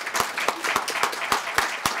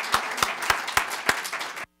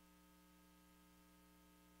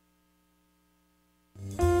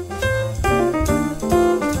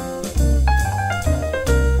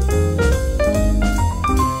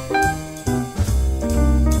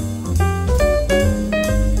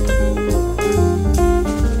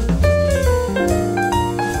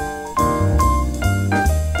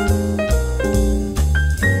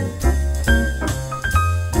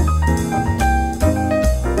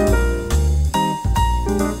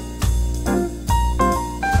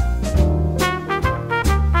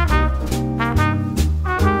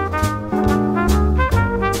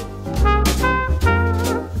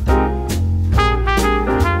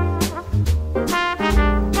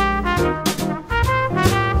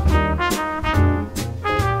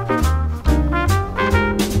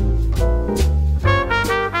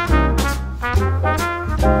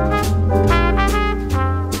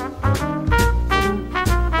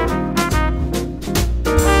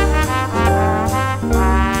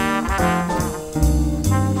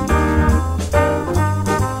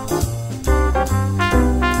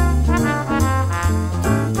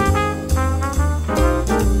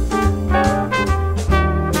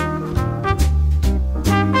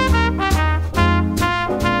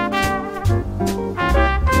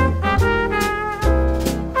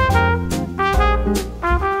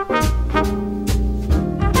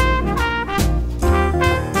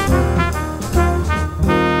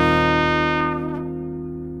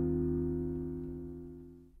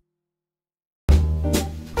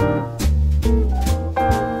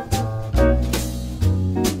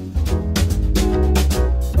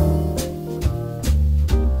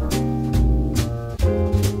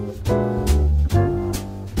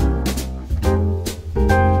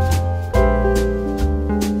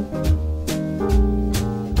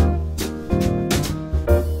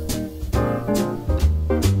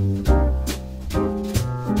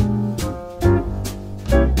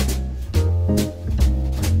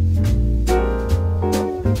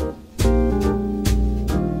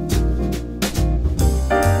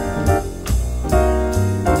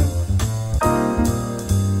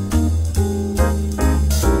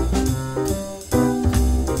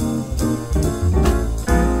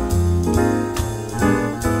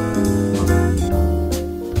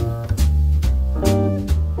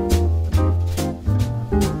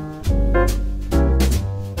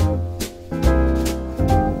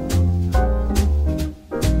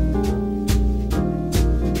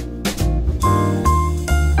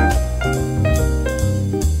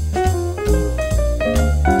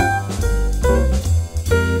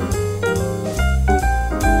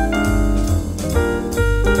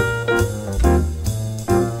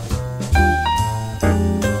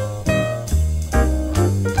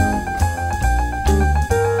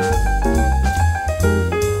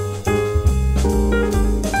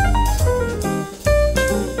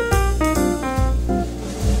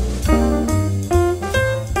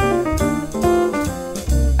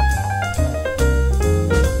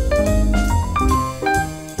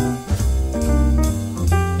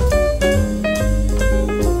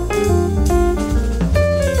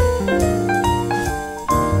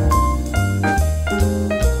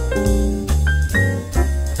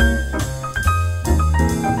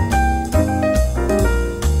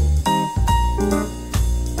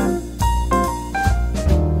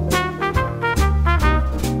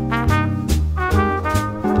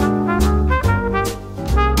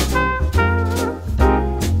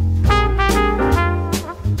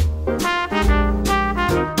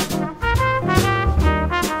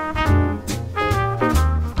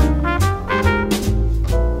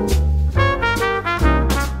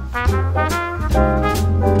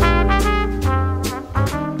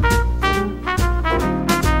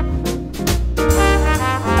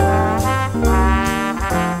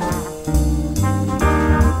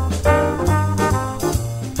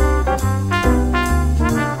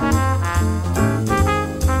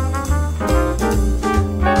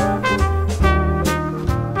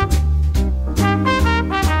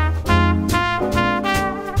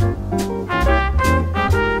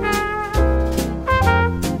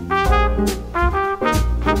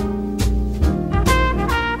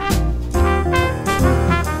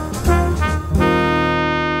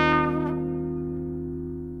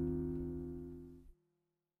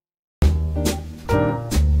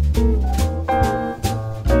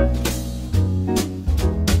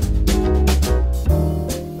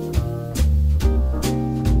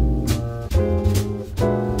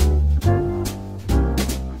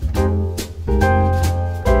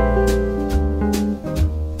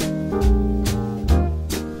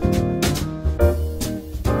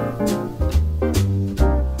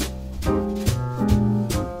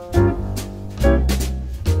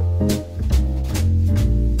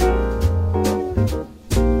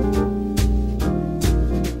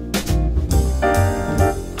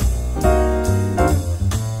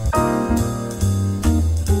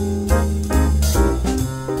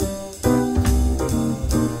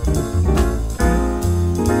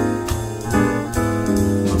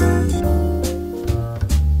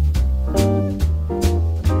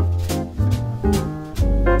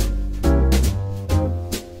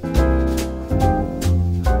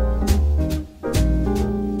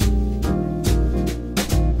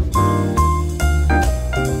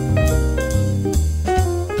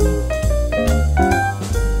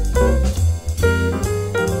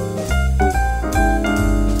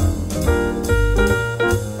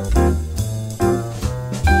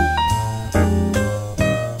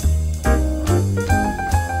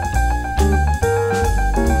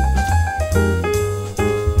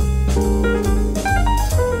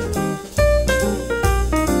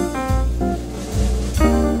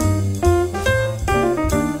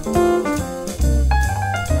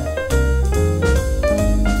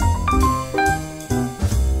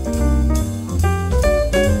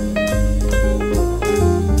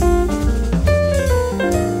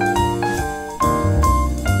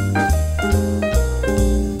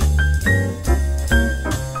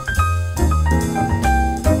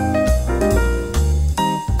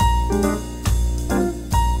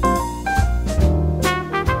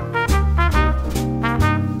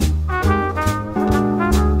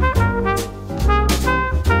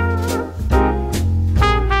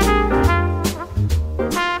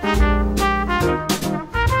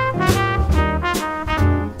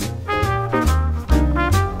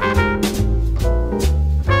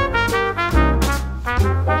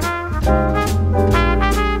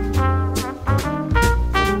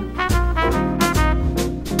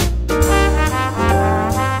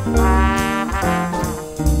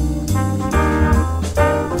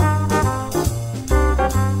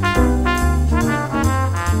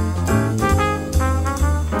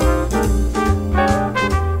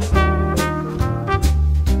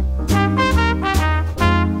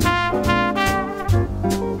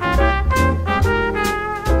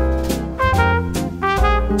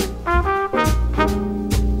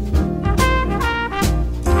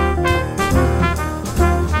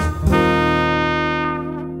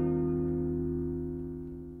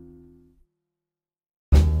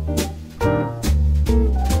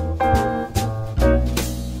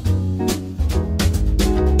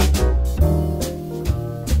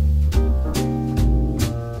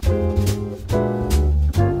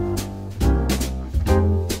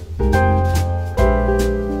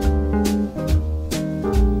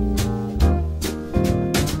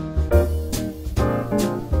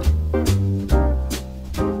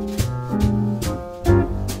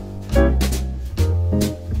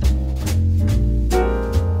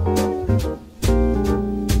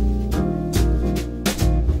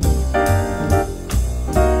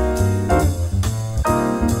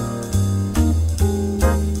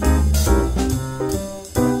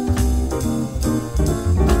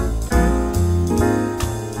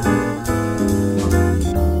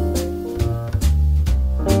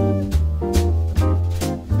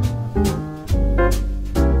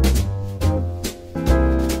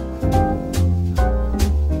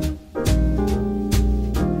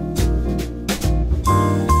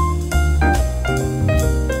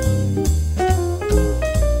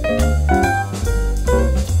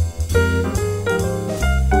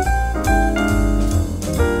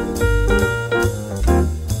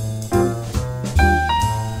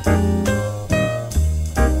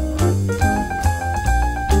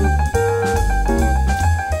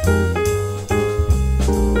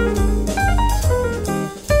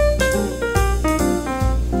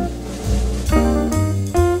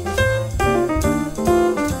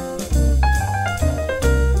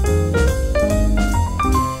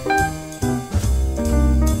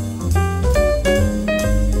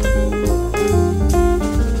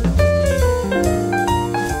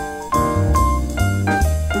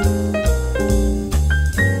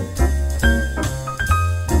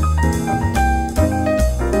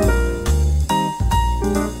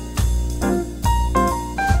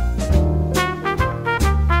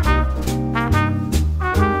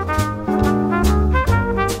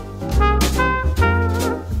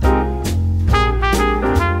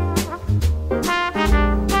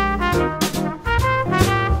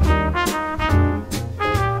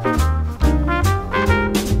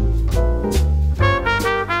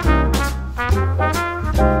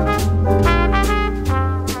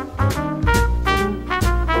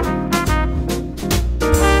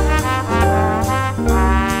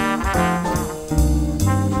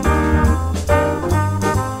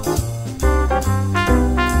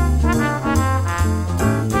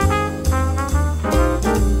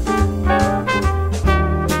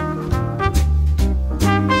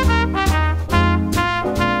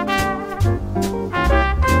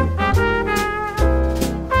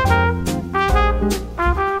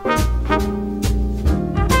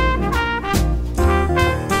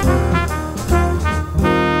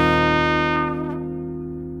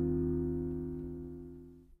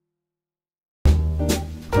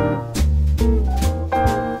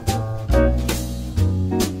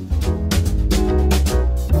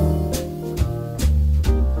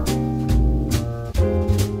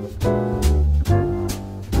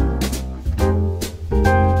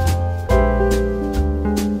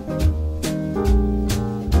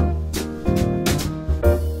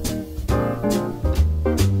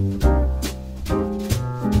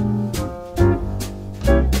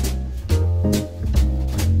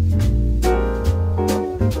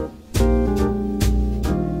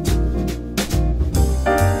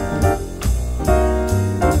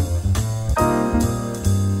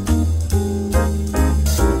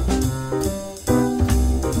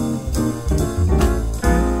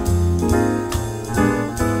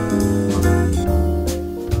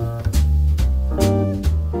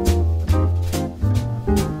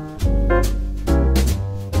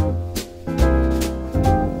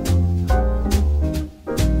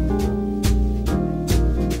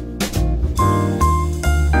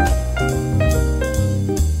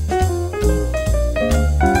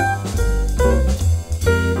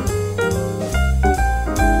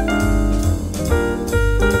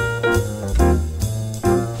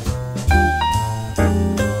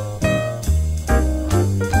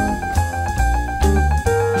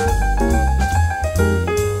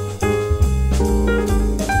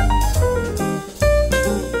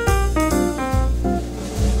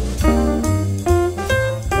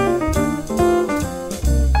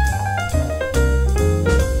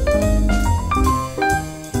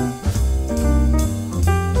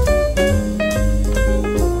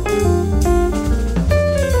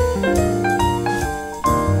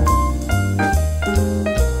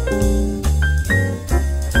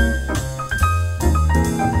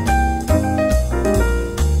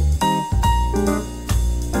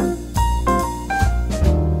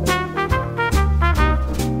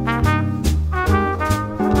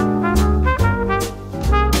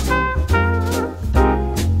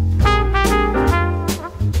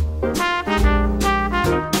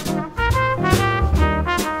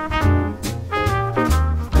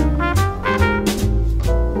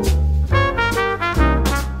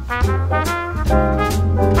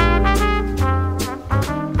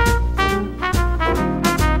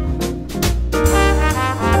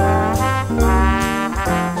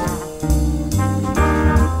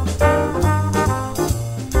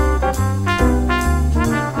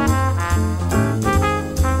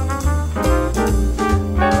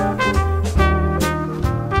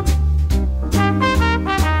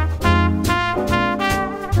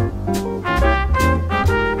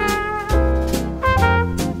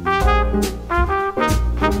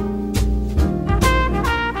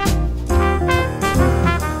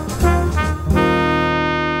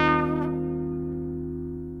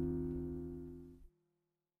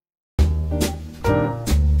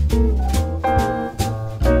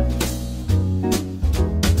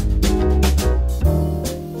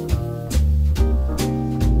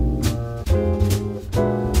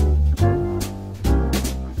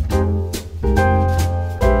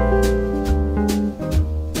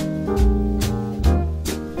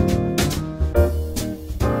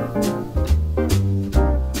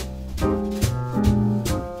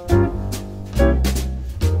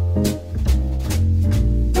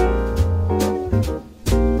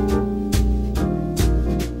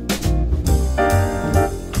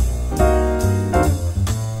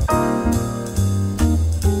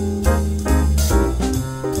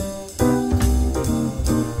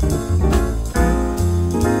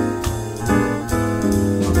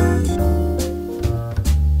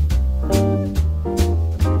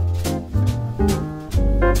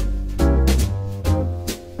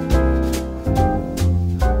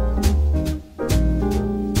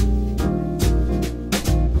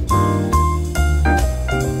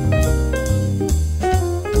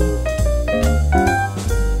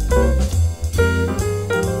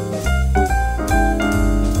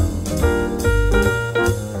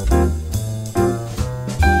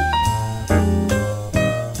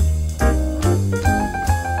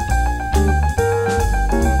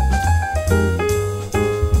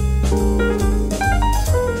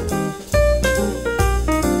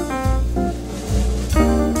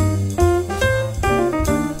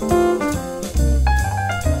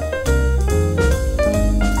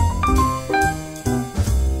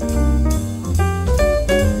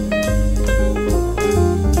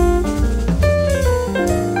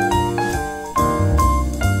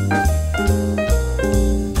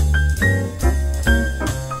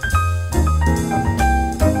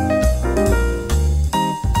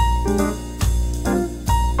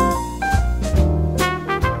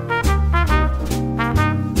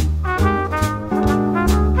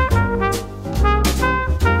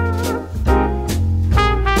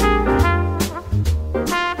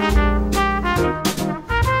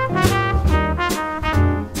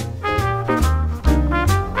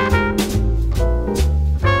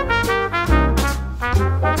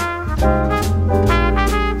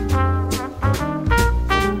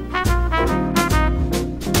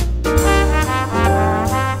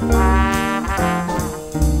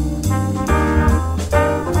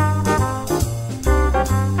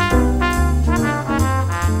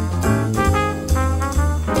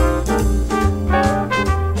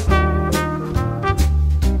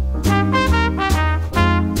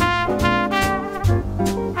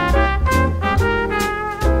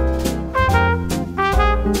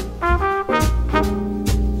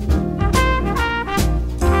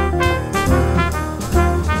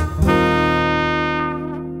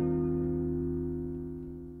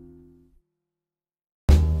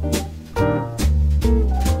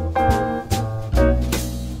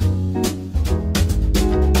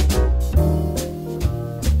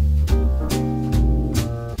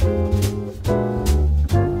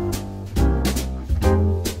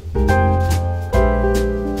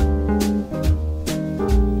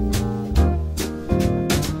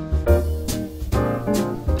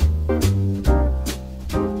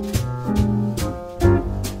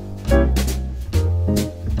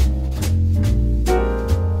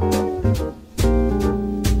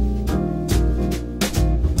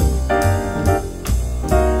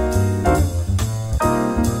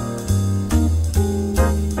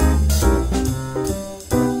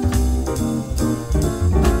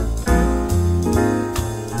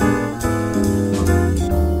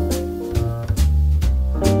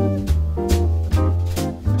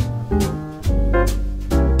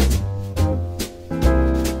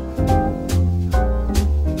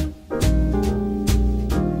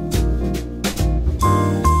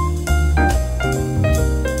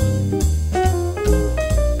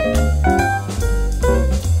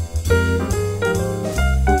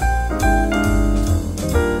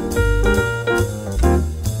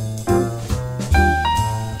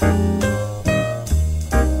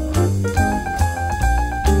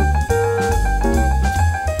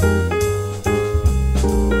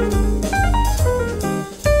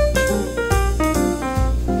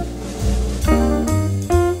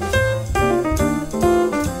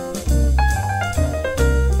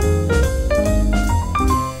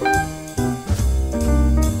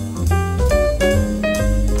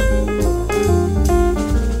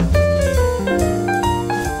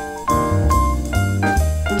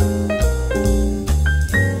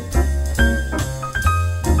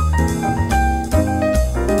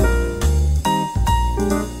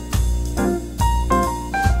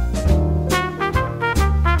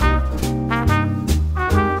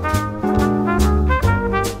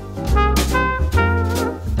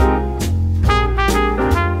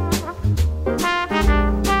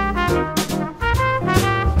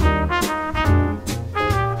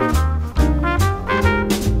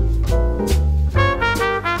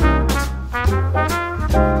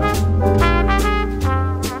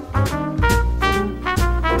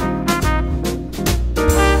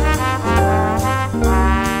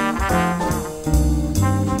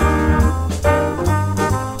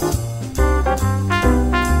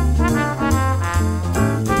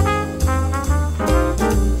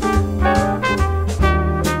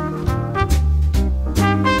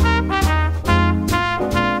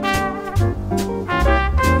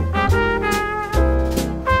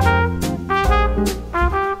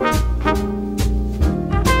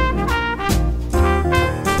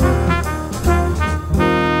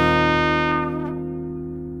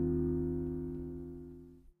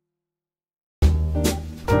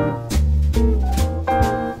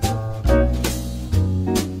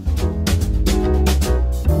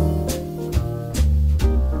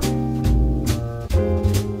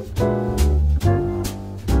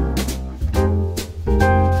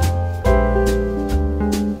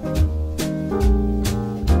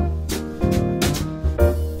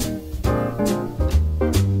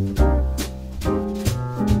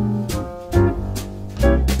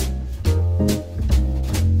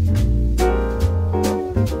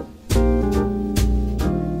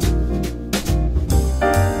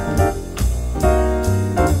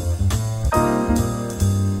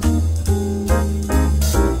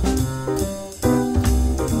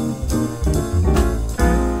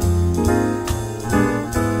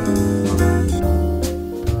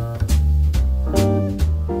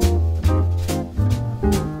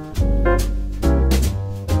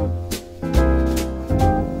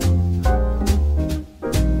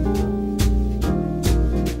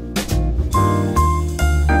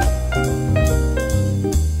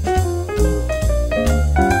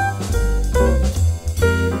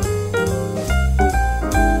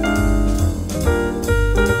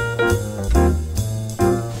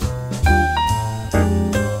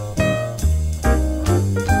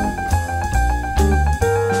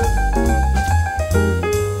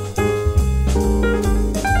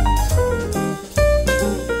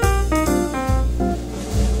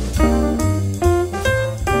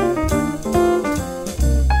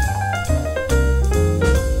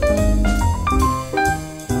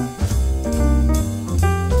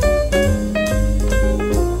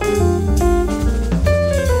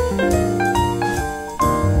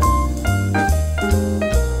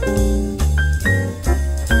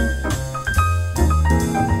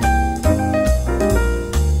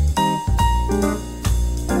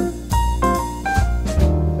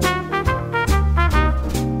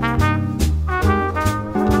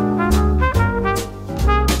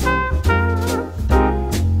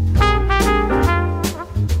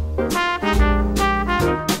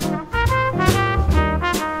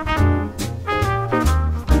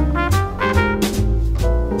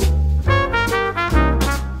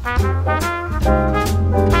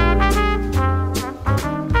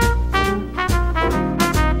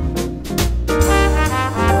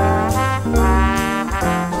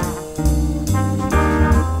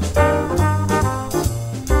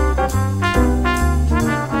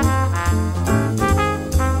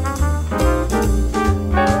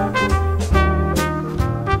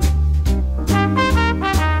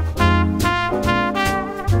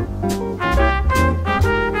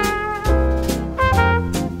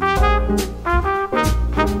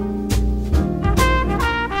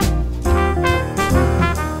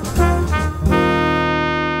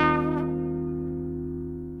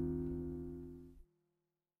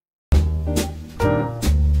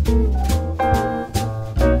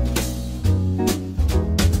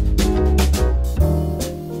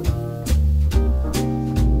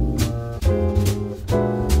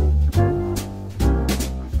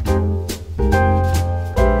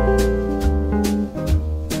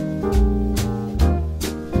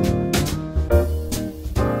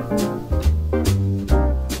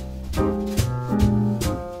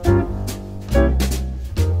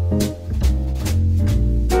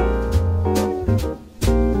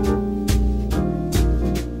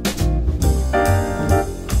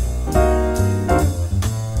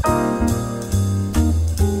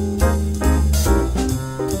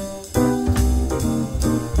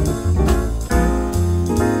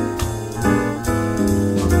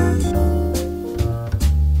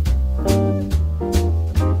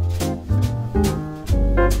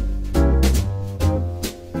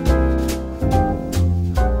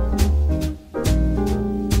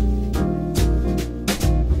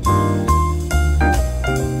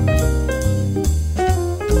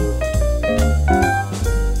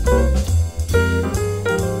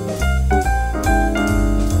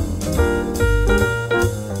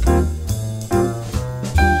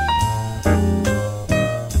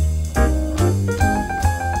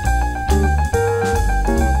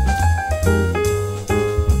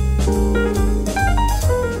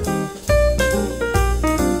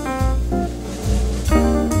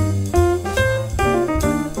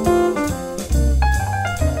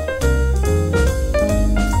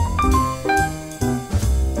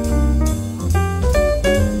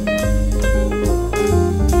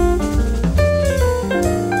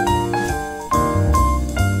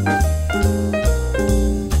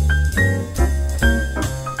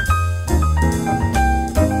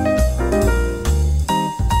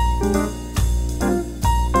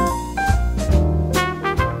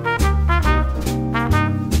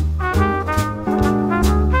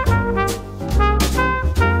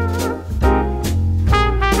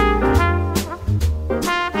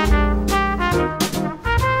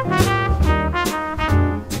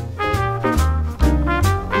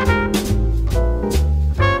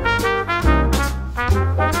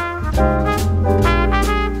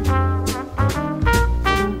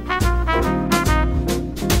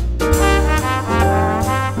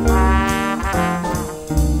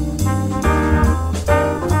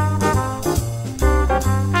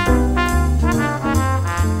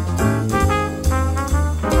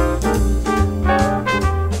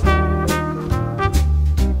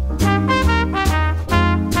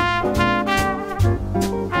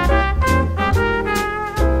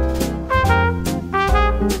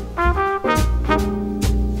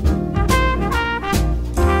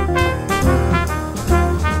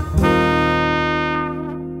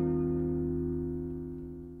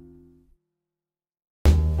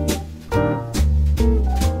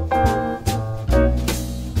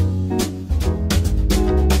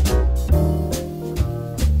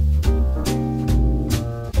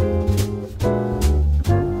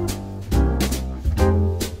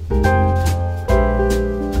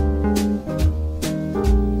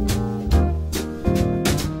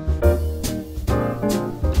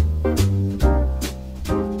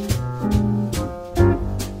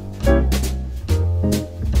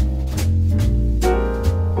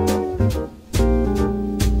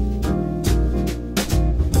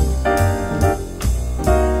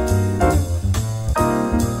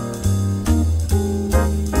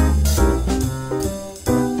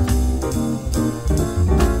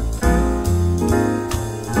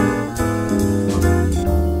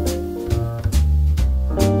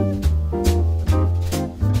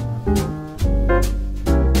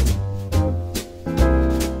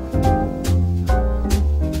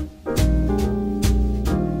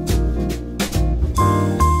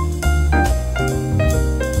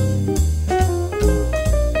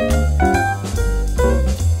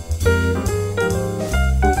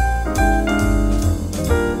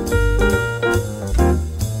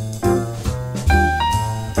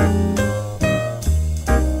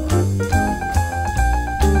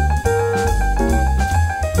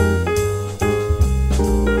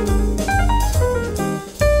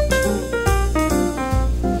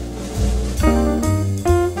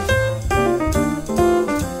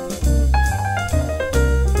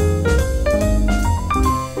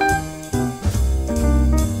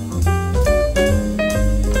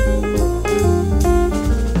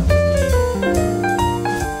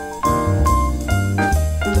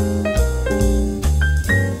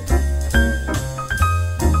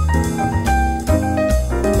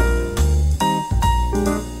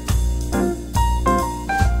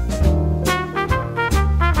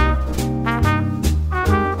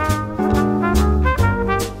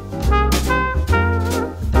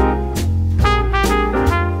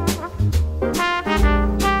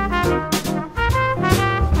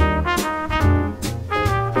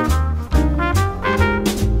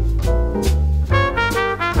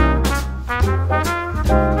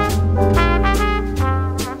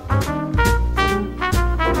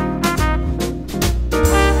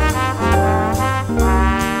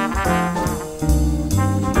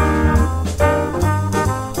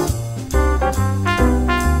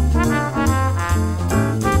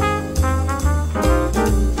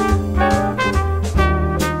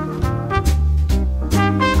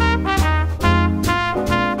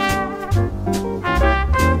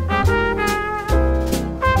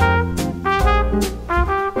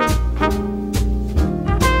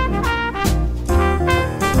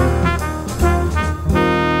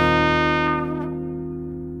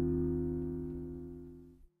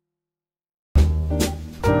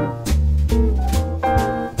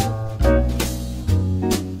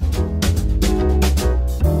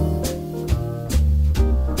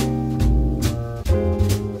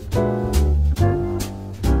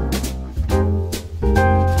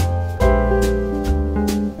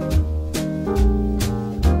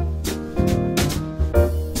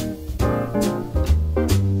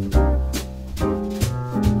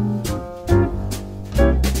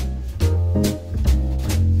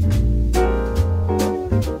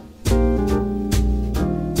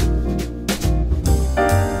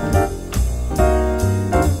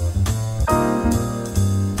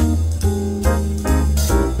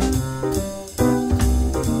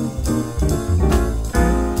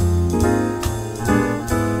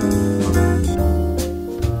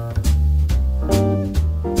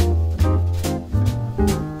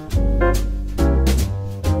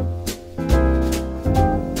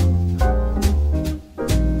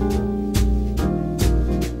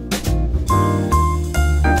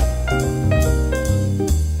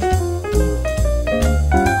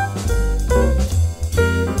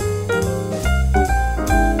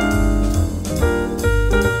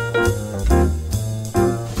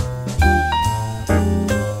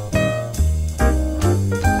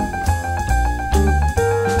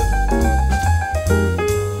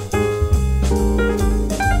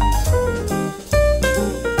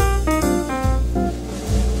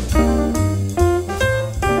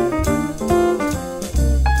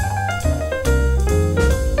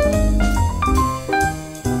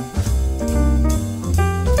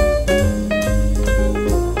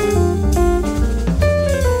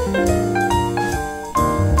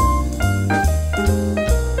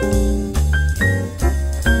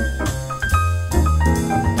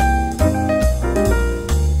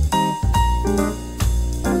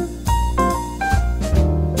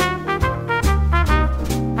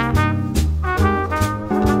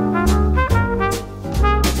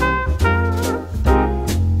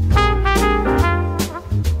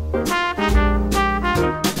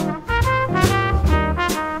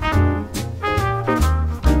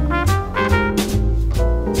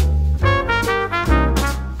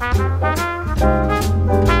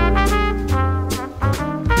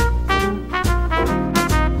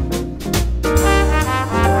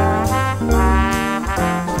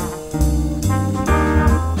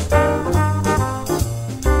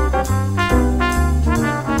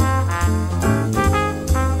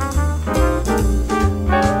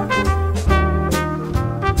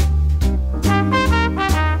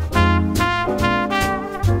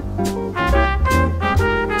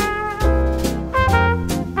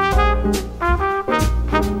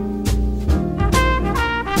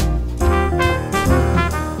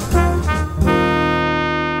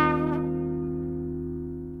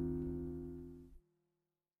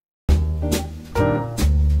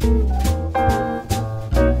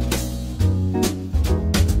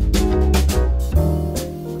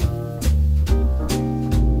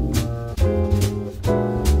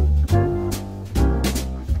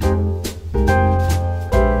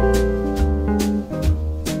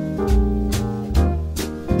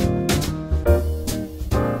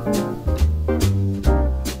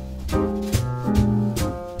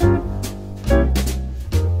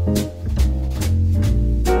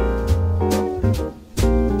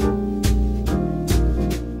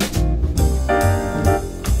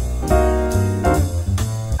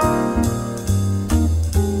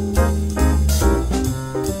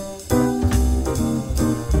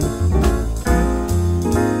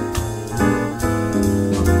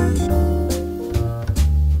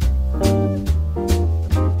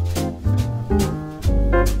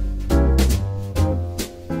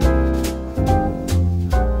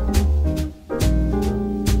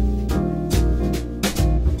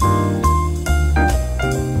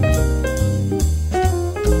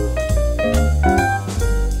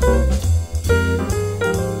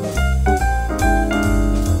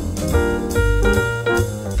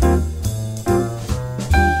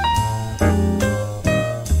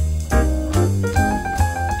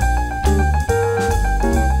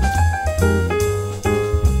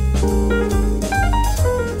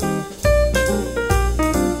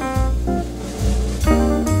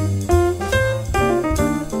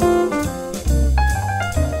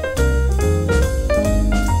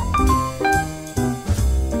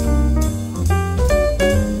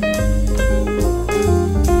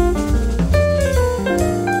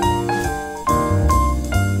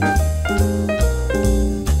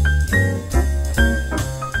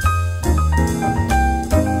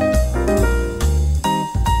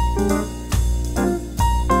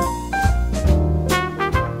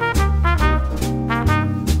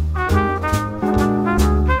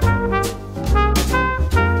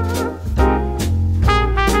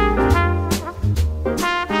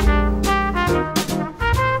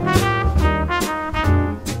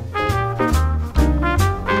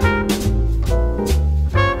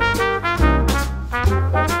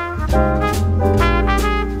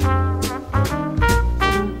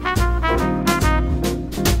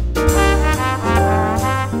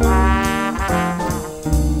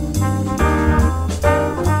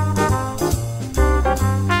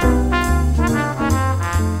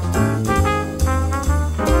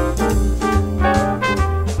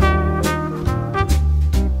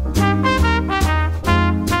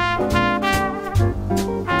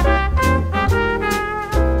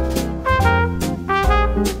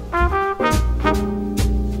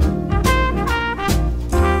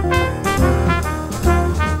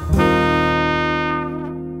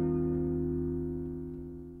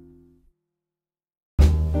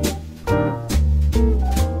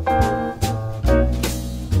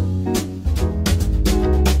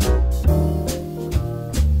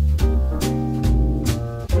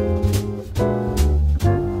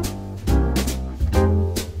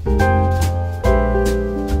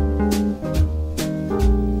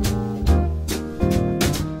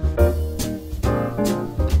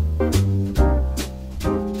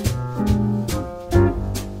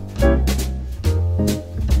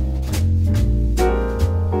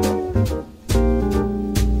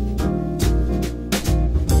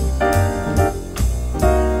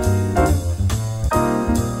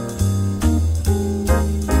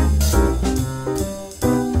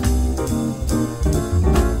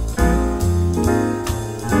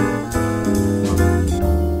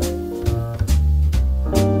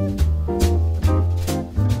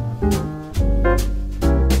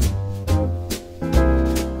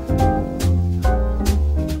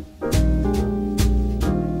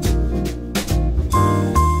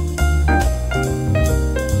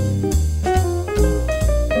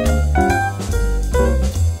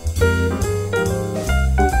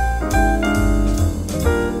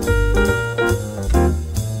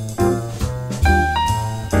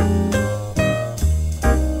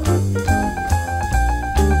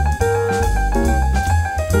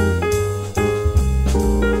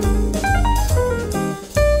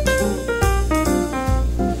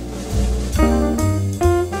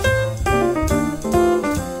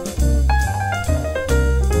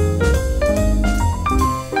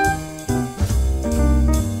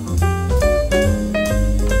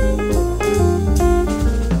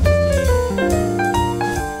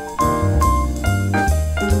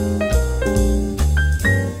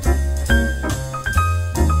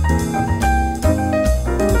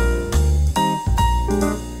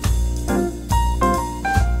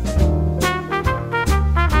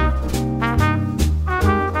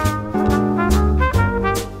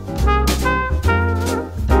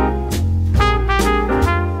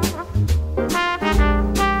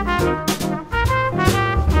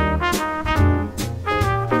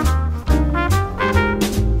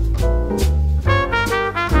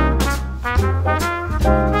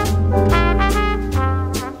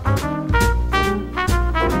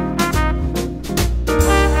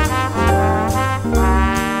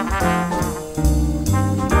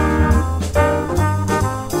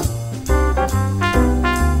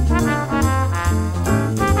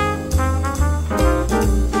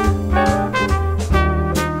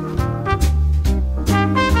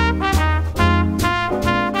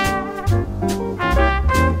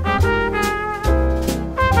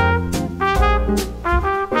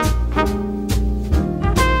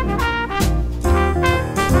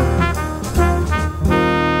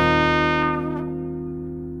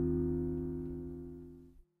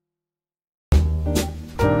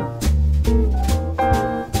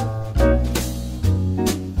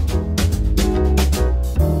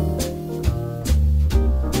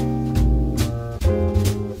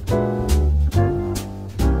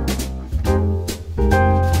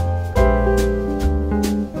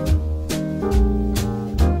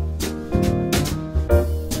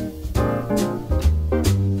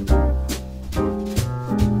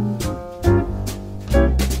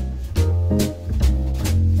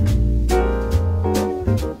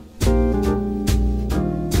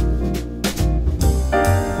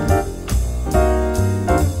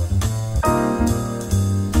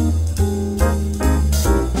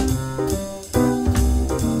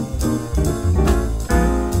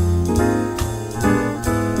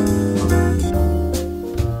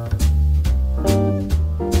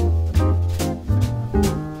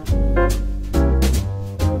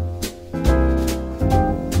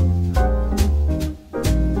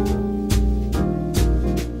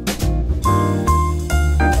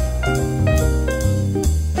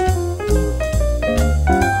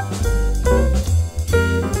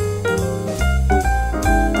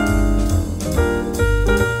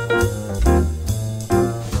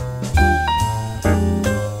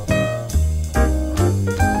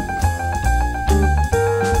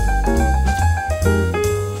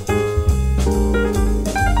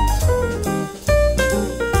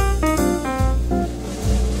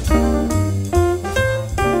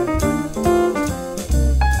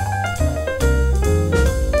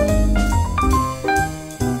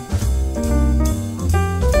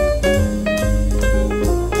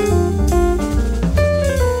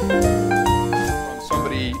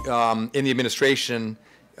 the administration,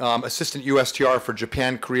 Assistant USTR for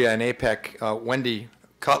Japan, Korea, and APEC, Wendy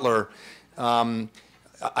Cutler.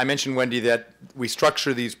 I mentioned, Wendy, that we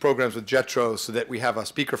structure these programs with JETRO so that we have a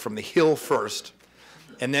speaker from the Hill first,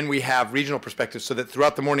 and then we have regional perspectives so that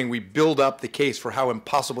throughout the morning we build up the case for how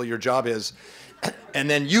impossible your job is, and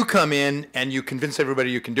then you come in and you convince everybody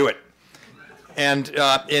you can do it. And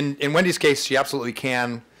in Wendy's case, she absolutely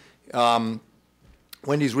can.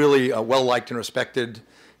 Wendy's really well-liked and respected.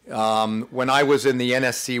 When I was in the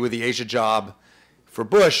NSC with the Asia job for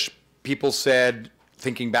Bush, people said,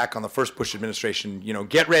 thinking back on the first Bush administration, you know,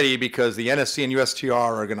 get ready because the NSC and USTR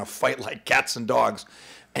are going to fight like cats and dogs.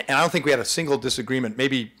 And I don't think we had a single disagreement,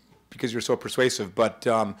 maybe because you're so persuasive, but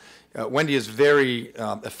Wendy is very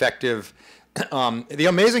effective. The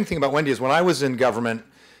amazing thing about Wendy is when I was in government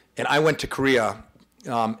and I went to Korea,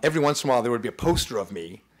 every once in a while there would be a poster of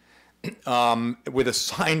me with a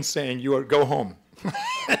sign saying, go home.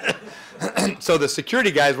 So the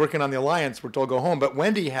security guys working on the alliance were told go home, but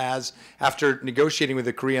Wendy has, after negotiating with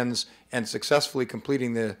the Koreans and successfully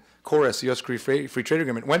completing the KORUS, the U.S. Free Trade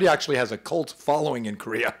Agreement, Wendy actually has a cult following in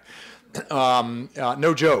Korea.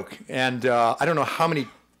 No joke. And I don't know how many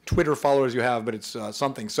Twitter followers you have, but it's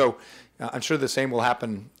something. So I'm sure the same will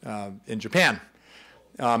happen in Japan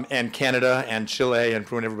and Canada and Chile and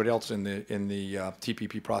Peru and everybody else in the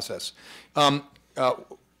TPP process.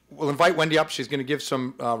 We'll invite Wendy up. She's going to give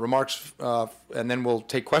some remarks, and then we'll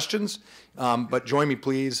take questions. But join me,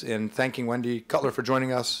 please, in thanking Wendy Cutler for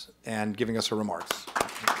joining us and giving us her remarks.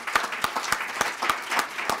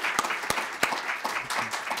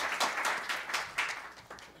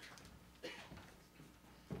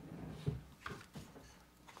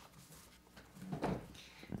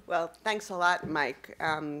 Well, thanks a lot, Mike.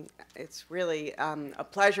 It's really a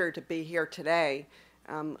pleasure to be here today.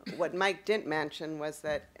 What Mike didn't mention was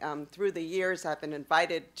that through the years I've been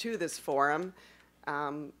invited to this forum,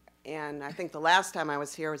 and I think the last time I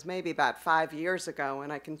was here was maybe about 5 years ago,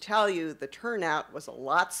 and I can tell you the turnout was a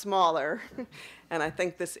lot smaller, and I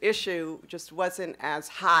think this issue just wasn't as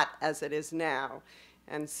hot as it is now.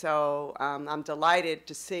 And so I'm delighted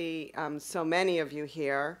to see so many of you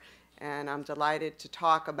here, and I'm delighted to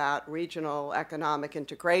talk about regional economic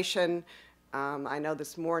integration. I know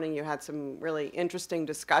this morning you had some really interesting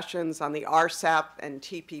discussions on the RCEP and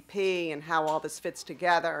TPP and how all this fits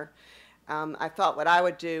together. I thought what I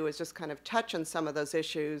would do is just kind of touch on some of those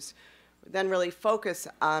issues, then really focus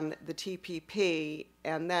on the TPP,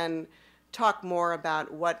 and then talk more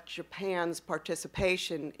about what Japan's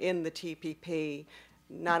participation in the TPP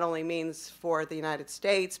not only means for the United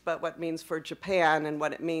States, but what it means for Japan and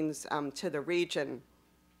what it means to the region.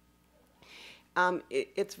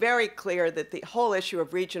 It's very clear that the whole issue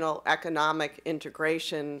of regional economic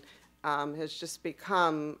integration has just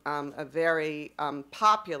become a very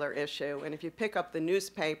popular issue. And if you pick up the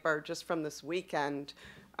newspaper just from this weekend,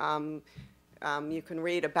 you can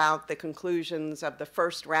read about the conclusions of the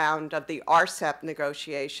first round of the RCEP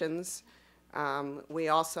negotiations. We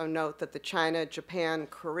also note that the China, Japan,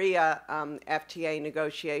 Korea FTA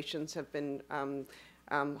negotiations have been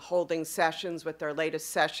holding sessions, with their latest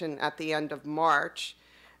session at the end of March.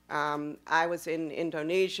 I was in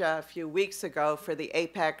Indonesia a few weeks ago for the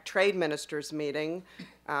APEC trade ministers meeting,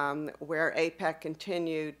 where APEC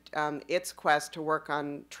continued its quest to work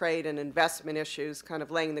on trade and investment issues, kind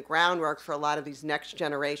of laying the groundwork for a lot of these next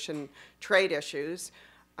generation trade issues.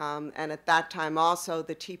 And at that time also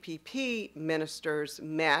the TPP ministers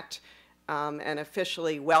met and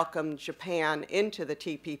officially welcomed Japan into the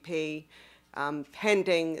TPP,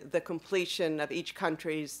 pending the completion of each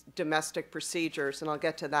country's domestic procedures, and I'll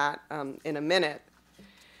get to that in a minute.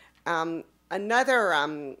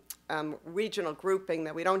 Another regional grouping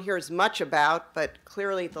that we don't hear as much about, but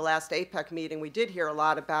clearly at the last APEC meeting we did hear a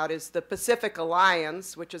lot about, is the Pacific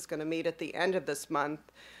Alliance, which is going to meet at the end of this month,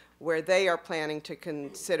 where they are planning to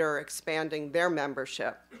consider expanding their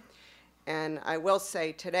membership. And I will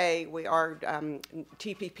say today, we are,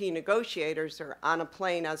 TPP negotiators are on a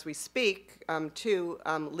plane as we speak to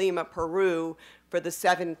Lima, Peru for the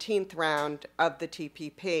 17th round of the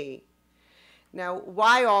TPP. Now,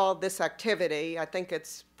 why all this activity? I think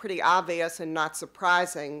it's pretty obvious and not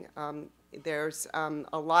surprising. There's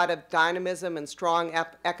a lot of dynamism and strong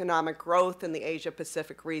economic growth in the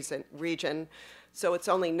Asia-Pacific region. So it's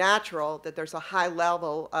only natural that there's a high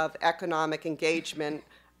level of economic engagement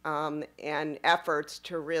and efforts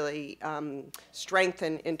to really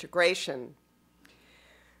strengthen integration.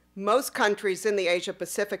 Most countries in the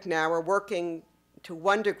Asia-Pacific now are working to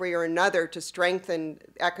one degree or another to strengthen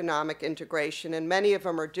economic integration, and many of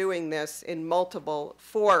them are doing this in multiple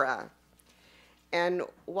fora. And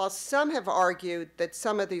while some have argued that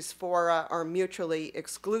some of these fora are mutually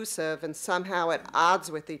exclusive and somehow at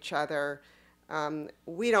odds with each other,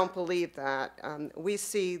 we don't believe that. We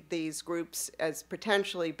see these groups as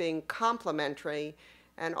potentially being complementary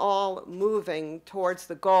and all moving towards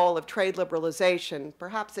the goal of trade liberalization,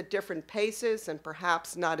 perhaps at different paces and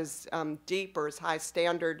perhaps not as deep or as high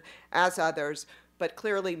standard as others, but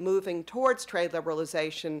clearly moving towards trade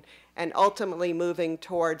liberalization and ultimately moving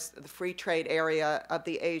towards the free trade area of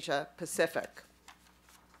the Asia Pacific.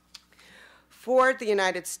 For the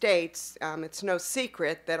United States, it's no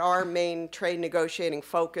secret that our main trade negotiating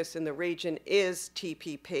focus in the region is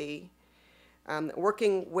TPP.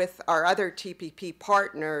 Working with our other TPP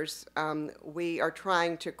partners, we are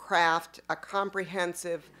trying to craft a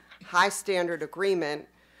comprehensive, high-standard agreement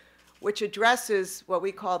which addresses what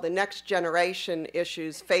we call the next generation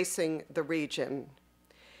issues facing the region.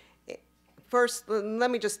 First, let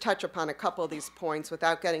me just touch upon a couple of these points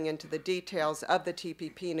without getting into the details of the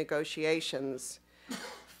TPP negotiations.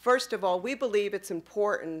 First of all, we believe it's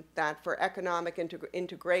important that for economic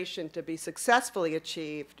integration to be successfully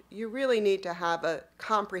achieved, you really need to have a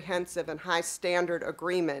comprehensive and high standard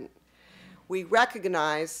agreement. We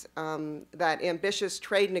recognize that ambitious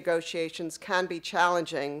trade negotiations can be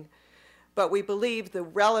challenging, but we believe the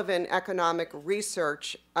relevant economic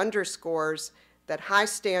research underscores that high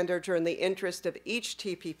standards are in the interest of each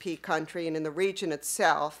TPP country and in the region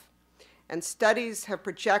itself, and studies have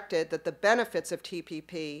projected that the benefits of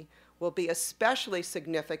TPP will be especially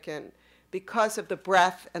significant because of the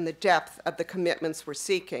breadth and the depth of the commitments we're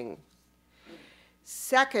seeking.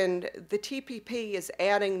 Second, the TPP is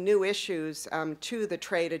adding new issues to the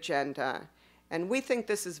trade agenda. And we think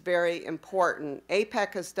this is very important.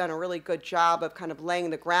 APEC has done a really good job of kind of laying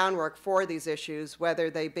the groundwork for these issues, whether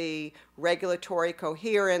they be regulatory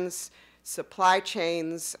coherence, supply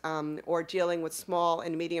chains, or dealing with small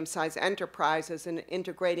and medium-sized enterprises and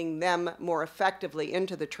integrating them more effectively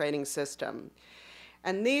into the trading system.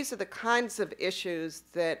 And these are the kinds of issues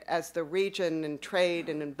that, as the region and trade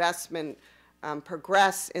and investment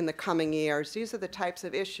progress in the coming years, these are the types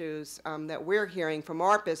of issues that we're hearing from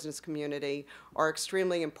our business community are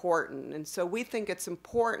extremely important. And so we think it's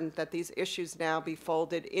important that these issues now be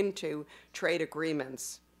folded into trade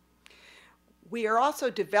agreements. We are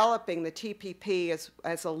also developing the TPP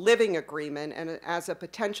as a living agreement and as a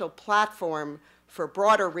potential platform for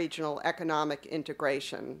broader regional economic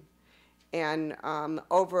integration. And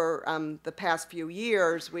over the past few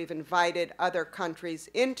years, we've invited other countries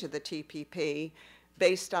into the TPP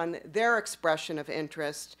based on their expression of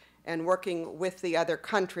interest and working with the other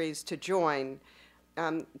countries to join.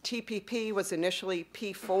 TPP was initially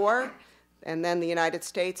P4, and then the United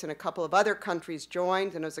States and a couple of other countries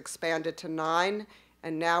joined, and it was expanded to 9,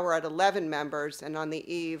 and now we're at 11 members and on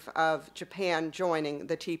the eve of Japan joining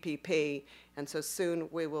the TPP, and so soon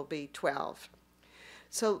we will be 12.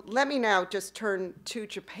 So let me now just turn to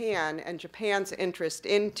Japan and Japan's interest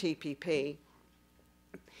in TPP.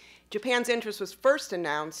 Japan's interest was first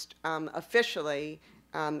announced officially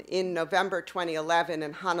in November 2011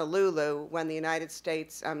 in Honolulu when the United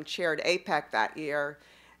States chaired APEC that year.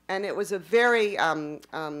 And it was a very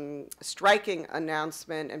striking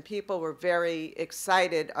announcement, and people were very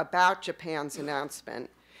excited about Japan's announcement.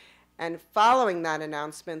 And following that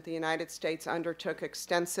announcement, the United States undertook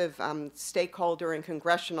extensive stakeholder and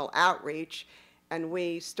congressional outreach, and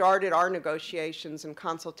we started our negotiations and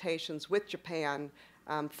consultations with Japan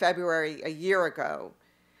February a year ago.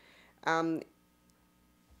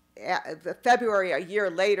 February a year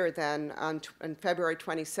later then, on February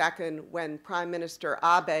 22nd, when Prime Minister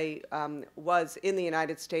Abe was in the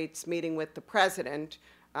United States meeting with the President,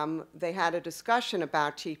 they had a discussion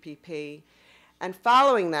about TPP. And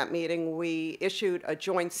following that meeting, we issued a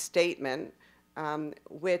joint statement,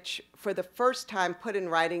 which for the first time put in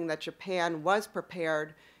writing that Japan was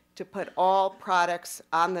prepared to put all products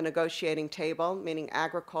on the negotiating table, meaning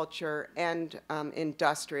agriculture and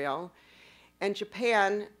industrial. And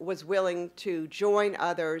Japan was willing to join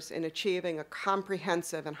others in achieving a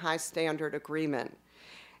comprehensive and high standard agreement.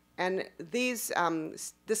 And this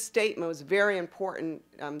statement was very important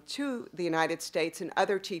to the United States and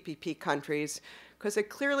other TPP countries because it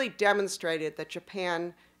clearly demonstrated that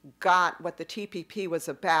Japan got what the TPP was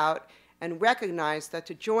about and recognized that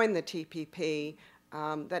to join the TPP,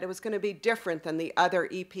 that it was going to be different than the other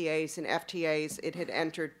EPAs and FTAs it had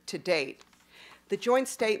entered to date. The joint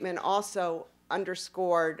statement also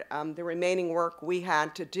underscored the remaining work we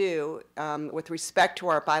had to do with respect to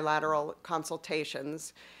our bilateral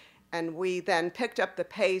consultations. And we then picked up the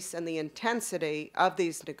pace and the intensity of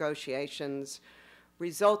these negotiations,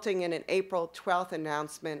 resulting in an April 12th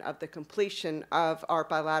announcement of the completion of our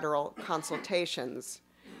bilateral consultations.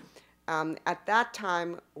 At that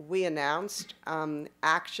time, we announced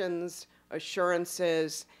actions,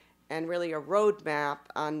 assurances, and really a roadmap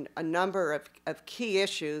on a number of key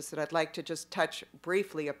issues that I'd like to just touch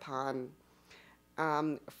briefly upon.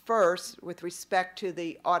 First, with respect to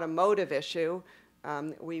the automotive issue,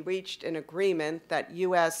 we reached an agreement that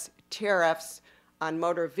U.S. tariffs on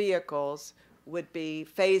motor vehicles would be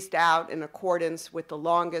phased out in accordance with the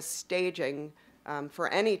longest staging for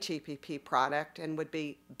any TPP product and would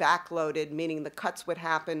be backloaded, meaning the cuts would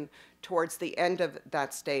happen towards the end of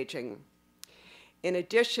that staging. In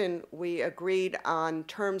addition, we agreed on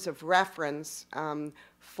terms of reference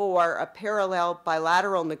for a parallel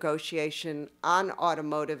bilateral negotiation on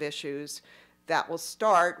automotive issues that will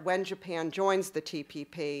start when Japan joins the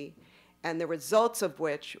TPP, and the results of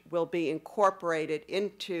which will be incorporated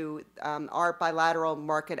into our bilateral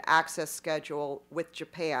market access schedule with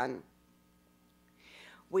Japan.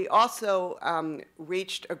 We also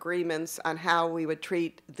reached agreements on how we would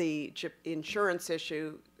treat the insurance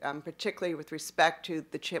issue, particularly with respect to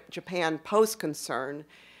the Japan Post concern,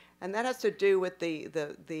 and that has to do with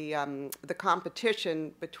the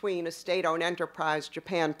competition between a state-owned enterprise,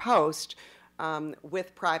 Japan Post,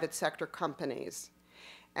 with private sector companies.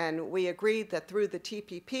 And we agreed that through the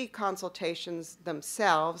TPP consultations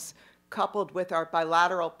themselves, coupled with our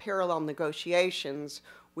bilateral parallel negotiations,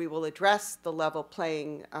 we will address the level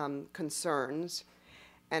playing concerns.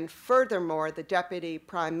 And furthermore, the Deputy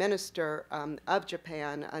Prime Minister of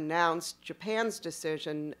Japan announced Japan's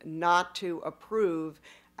decision not to approve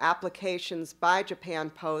applications by Japan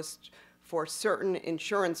Post for certain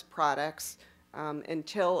insurance products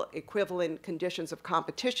until equivalent conditions of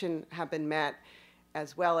competition have been met,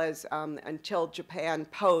 as well as until Japan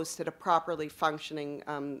Post had a properly functioning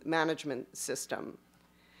management system.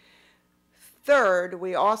 Third,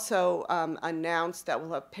 we also announced that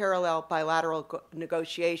we'll have parallel bilateral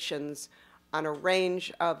negotiations on a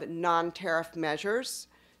range of non-tariff measures,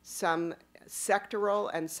 some sectoral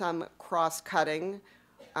and some cross-cutting.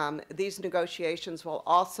 These negotiations will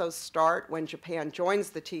also start when Japan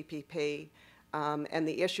joins the TPP, and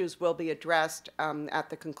the issues will be addressed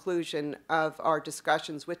at the conclusion of our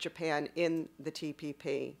discussions with Japan in the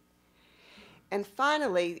TPP. And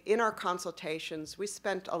finally, in our consultations, we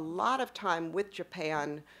spent a lot of time with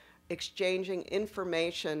Japan exchanging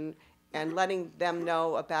information and letting them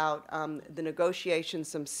know about the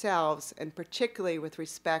negotiations themselves, and particularly with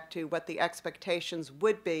respect to what the expectations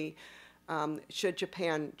would be should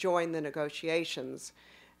Japan join the negotiations.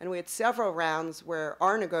 And we had several rounds where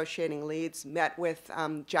our negotiating leads met with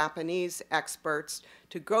Japanese experts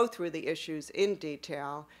to go through the issues in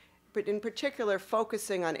detail, but in particular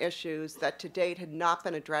focusing on issues that to date had not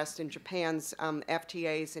been addressed in Japan's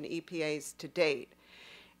FTAs and EPAs to date.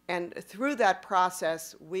 And through that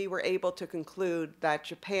process, we were able to conclude that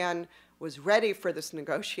Japan was ready for this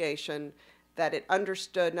negotiation, that it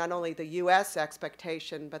understood not only the U.S.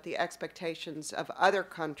 expectation, but the expectations of other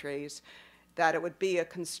countries, that it would be a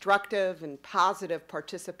constructive and positive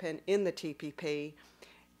participant in the TPP,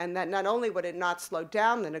 and that not only would it not slow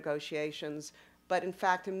down the negotiations, but in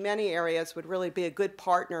fact in many areas would really be a good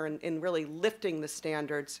partner in really lifting the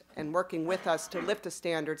standards and working with us to lift the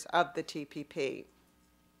standards of the TPP.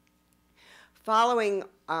 Following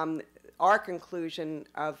our conclusion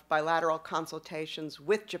of bilateral consultations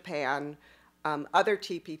with Japan, other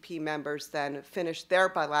TPP members then finished their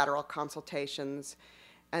bilateral consultations.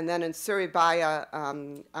 And then in Surabaya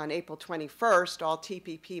on April 21st, all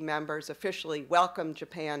TPP members officially welcomed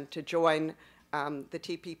Japan to join the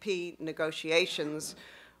TPP negotiations,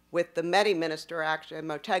 with the METI minister,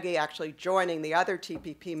 Motegi, actually joining the other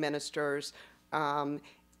TPP ministers,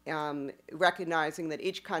 recognizing that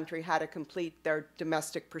each country had to complete their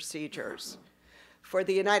domestic procedures. For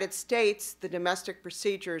the United States, the domestic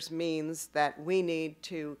procedures means that we need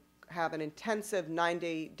to have an intensive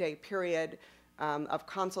 90-day period of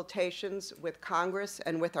consultations with Congress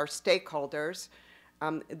and with our stakeholders.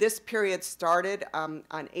 This period started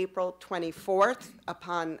on April 24th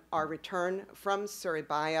upon our return from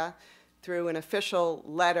Surabaya through an official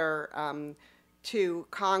letter to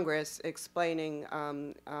Congress explaining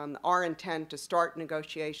our intent to start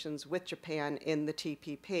negotiations with Japan in the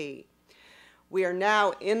TPP. We are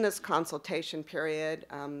now in this consultation period,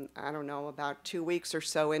 I don't know, about 2 weeks or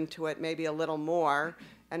so into it, maybe a little more,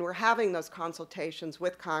 and we're having those consultations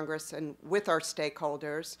with Congress and with our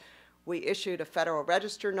stakeholders. We issued a Federal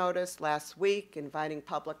Register notice last week inviting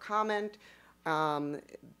public comment.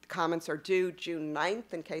 Comments are due June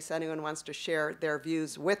 9th in case anyone wants to share their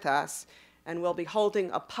views with us. and we'll be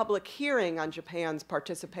holding a public hearing on Japan's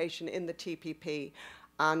participation in the TPP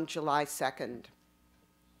on July 2nd.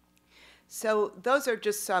 So those are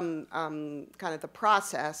just some kind of the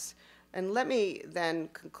process. And let me then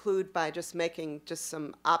conclude by just making just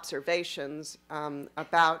some observations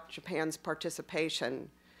about Japan's participation.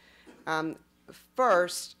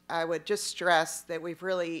 First, I would just stress that we've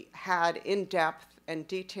really had in-depth and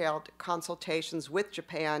detailed consultations with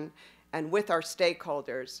Japan and with our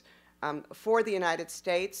stakeholders. For the United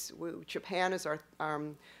States, Japan is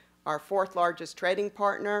our fourth largest trading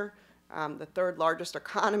partner, the third largest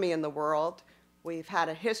economy in the world. We've had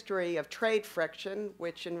a history of trade friction,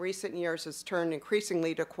 which in recent years has turned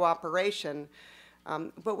increasingly to cooperation.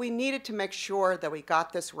 But we needed to make sure that we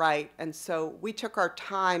got this right, and so we took our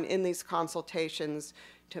time in these consultations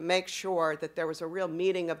to make sure that there was a real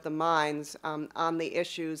meeting of the minds on the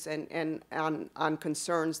issues and on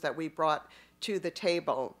concerns that we brought to the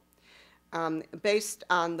table. Based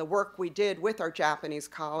on the work we did with our Japanese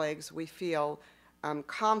colleagues, we feel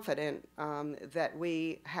confident that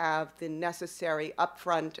we have the necessary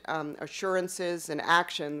upfront assurances and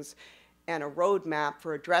actions and a roadmap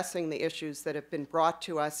for addressing the issues that have been brought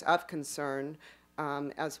to us of concern,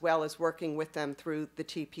 as well as working with them through the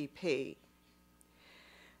TPP.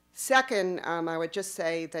 Second, I would just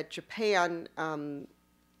say that Japan,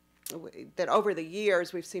 that over the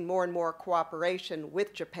years we've seen more and more cooperation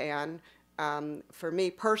with Japan. For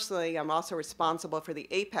me personally, I'm also responsible for the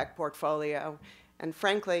APEC portfolio, and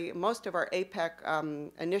frankly, most of our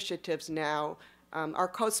APEC initiatives now are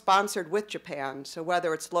co-sponsored with Japan. So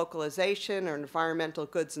whether it's localization or environmental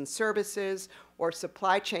goods and services or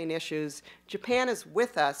supply chain issues, Japan is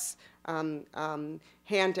with us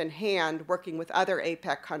hand in hand working with other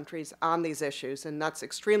APEC countries on these issues, and that's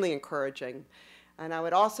extremely encouraging. And I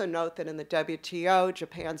would also note that in the WTO,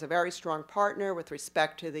 Japan's a very strong partner with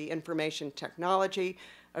respect to the information technology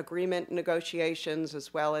agreement negotiations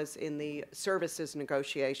as well as in the services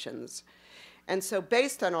negotiations. And so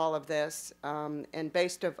based on all of this and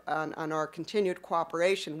based on our continued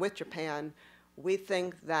cooperation with Japan, we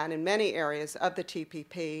think that in many areas of the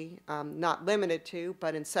TPP, not limited to,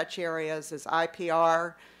 but in such areas as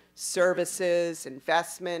IPR, services,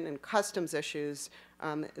 investment, and customs issues,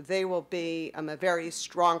 they will be a very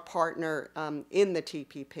strong partner in the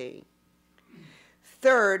TPP.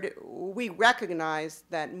 Third, we recognize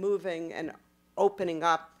that moving and opening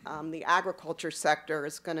up the agriculture sector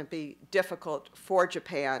is going to be difficult for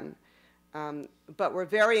Japan. But we're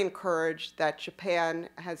very encouraged that Japan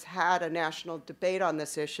has had a national debate on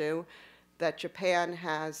this issue, that Japan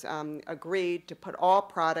has agreed to put all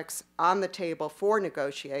products on the table for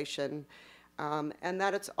negotiation, and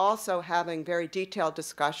that it's also having very detailed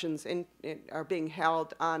discussions are being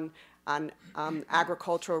held on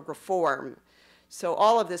agricultural reform. So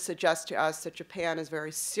all of this suggests to us that Japan is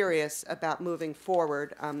very serious about moving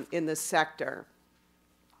forward in this sector.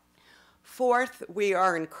 Fourth, we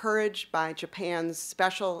are encouraged by Japan's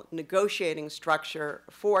special negotiating structure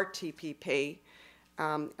for TPP.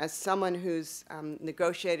 As someone who's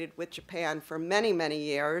negotiated with Japan for many, many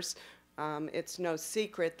years, it's no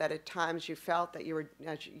secret that at times you felt that you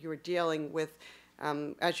were dealing with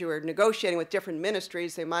as you were negotiating with different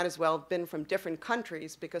ministries, they might as well have been from different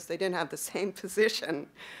countries because they didn't have the same position.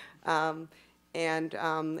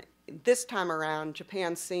 This time around,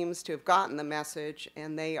 Japan seems to have gotten the message,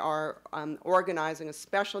 and they are organizing a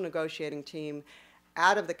special negotiating team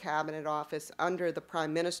out of the Cabinet Office under the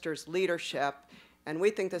Prime Minister's leadership. And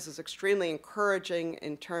we think this is extremely encouraging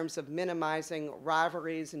in terms of minimizing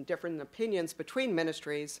rivalries and different opinions between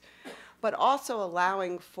ministries, but also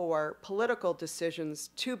allowing for political decisions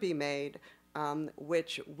to be made,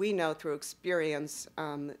 which we know through experience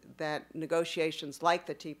that negotiations like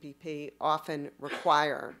the TPP often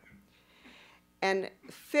require. And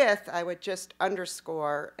fifth, I would just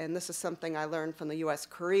underscore, and this is something I learned from the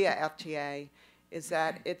US-Korea FTA, is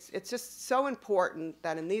that it's just so important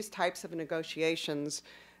that in these types of negotiations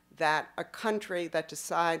that a country that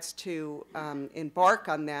decides to embark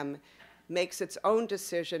on them makes its own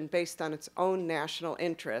decision based on its own national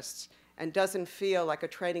interests and doesn't feel like a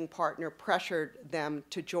trading partner pressured them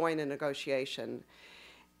to join a negotiation.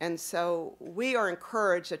 And so we are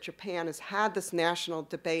encouraged that Japan has had this national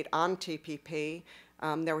debate on TPP.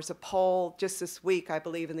 There was a poll just this week, I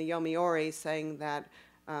believe, in the Yomiuri saying that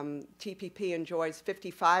TPP enjoys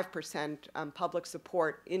 55% public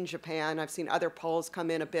support in Japan. I've seen other polls come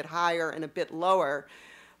in a bit higher and a bit lower.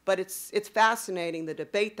 But it's fascinating, the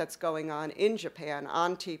debate that's going on in Japan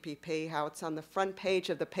on TPP, how it's on the front page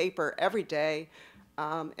of the paper every day,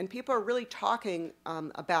 and people are really talking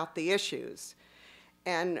about the issues.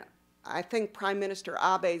 And I think Prime Minister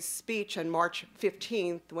Abe's speech on March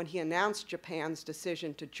 15th, when he announced Japan's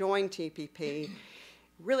decision to join TPP,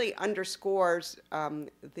 really underscores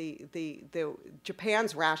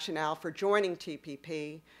Japan's rationale for joining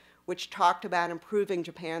TPP, which talked about improving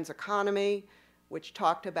Japan's economy, which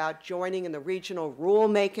talked about joining in the regional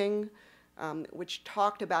rulemaking, which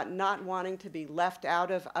talked about not wanting to be left out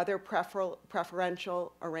of other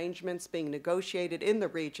preferential arrangements being negotiated in the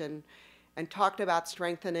region, and talked about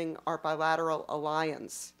strengthening our bilateral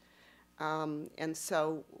alliance. And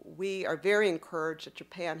so we are very encouraged that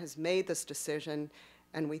Japan has made this decision,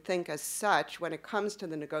 and we think as such, when it comes to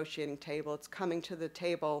the negotiating table, it's coming to the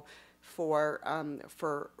table for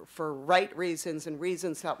right reasons and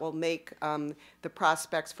reasons that will make the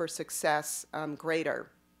prospects for success greater.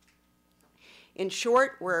 In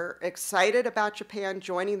short, we're excited about Japan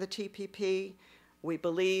joining the TPP. We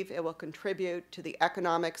believe it will contribute to the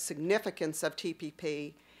economic significance of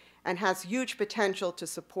TPP and has huge potential to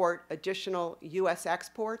support additional U.S.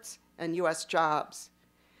 exports and U.S. jobs.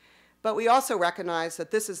 But we also recognize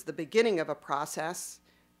that this is the beginning of a process,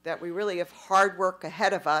 that we really have hard work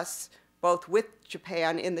ahead of us, both with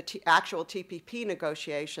Japan in the actual TPP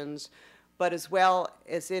negotiations, but as well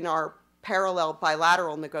as in our parallel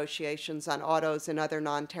bilateral negotiations on autos and other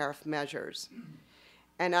non-tariff measures.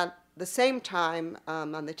 And at the same time,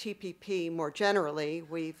 on the TPP more generally,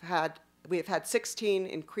 we have had 16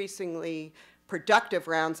 increasingly productive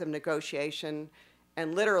rounds of negotiation,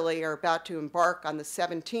 and literally are about to embark on the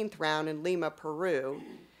 17th round in Lima, Peru.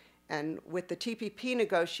 And with the TPP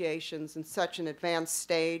negotiations in such an advanced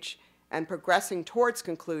stage and progressing towards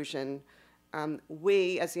conclusion,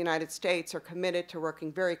 we, as the United States, are committed to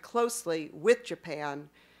working very closely with Japan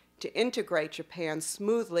to integrate Japan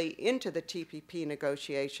smoothly into the TPP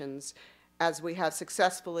negotiations, as we have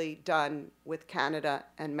successfully done with Canada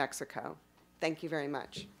and Mexico. Thank you very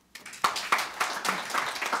much.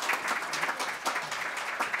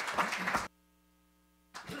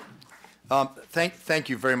 Thank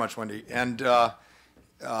you very much, Wendy. And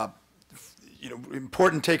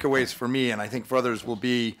important takeaways for me, and I think for others, will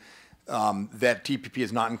be that TPP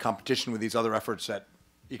is not in competition with these other efforts at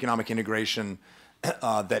economic integration,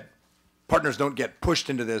 that partners don't get pushed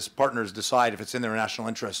into this. Partners decide if it's in their national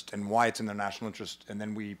interest and why it's in their national interest, and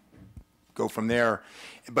then we go from there.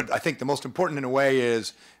 But I think the most important in a way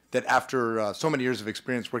is that after so many years of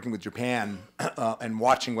experience working with Japan and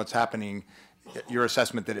watching what's happening, your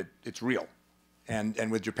assessment that it's real.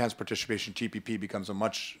 And with Japan's participation, TPP becomes a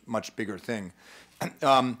much, much bigger thing.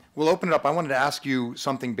 We'll open it up. I wanted to ask you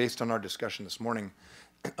something based on our discussion this morning.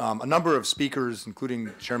 A number of speakers,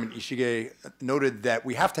 including Chairman Ishige, noted that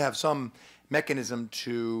we have to have some mechanism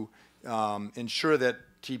to ensure that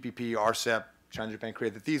TPP, RCEP, China, Japan,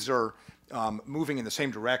 Korea, that these are moving in the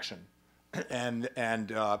same direction and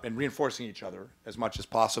reinforcing each other as much as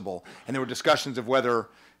possible. And there were discussions of whether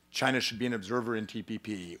China should be an observer in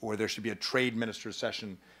TPP, or there should be a trade minister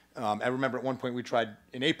session. I remember at one point we tried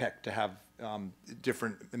in APEC to have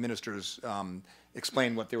different ministers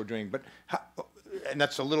explain what they were doing. But and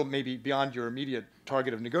that's a little maybe beyond your immediate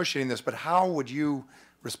target of negotiating this, but how would you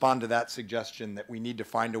respond to that suggestion that we need to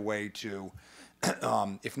find a way to,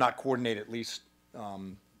 if not coordinate, at least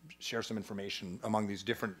share some information among these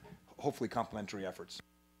different, hopefully complementary efforts?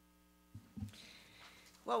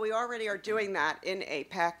 Well, we already are doing that in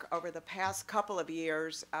APEC over the past couple of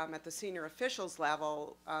years at the senior officials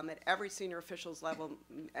level. At every senior officials level,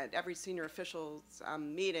 at every senior officials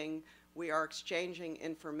meeting, we are exchanging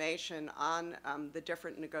information on the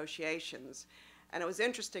different negotiations. And it was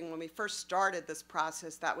interesting when we first started this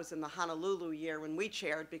process, that was in the Honolulu year when we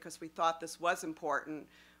chaired, because we thought this was important.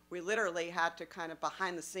 We literally had to kind of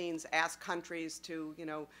behind the scenes ask countries to,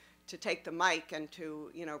 to take the mic and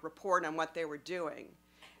to, report on what they were doing.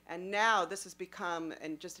 And now this has become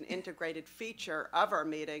just an integrated feature of our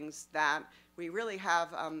meetings, that we really have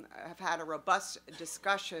had a robust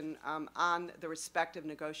discussion on the respective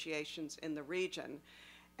negotiations in the region.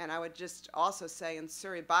 And I would just also say in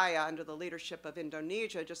Surabaya, under the leadership of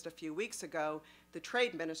Indonesia just a few weeks ago, the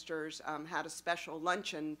trade ministers had a special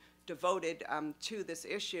luncheon devoted to this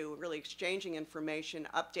issue, really exchanging information,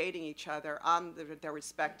 updating each other on their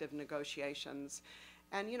respective negotiations.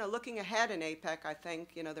 And, looking ahead in APEC, I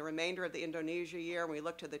think, the remainder of the Indonesia year, when we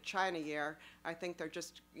look to the China year, I think they're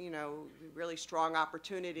just, really strong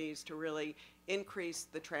opportunities to really increase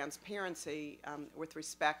the transparency with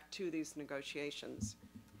respect to these negotiations.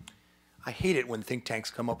 I hate it when think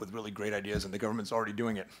tanks come up with really great ideas and the government's already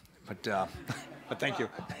doing it. But thank you.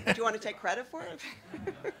 Do you want to take credit for it?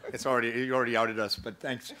 You already outed us, but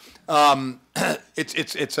thanks.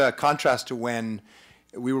 It's a contrast to when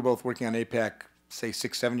we were both working on APEC say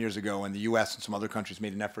 6, 7 years ago, and the U.S. and some other countries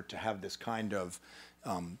made an effort to have this kind of,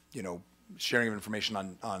 sharing of information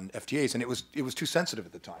on FTAs, and it was too sensitive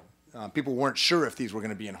at the time. People weren't sure if these were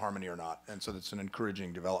going to be in harmony or not, and so that's an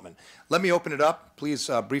encouraging development. Let me open it up. Please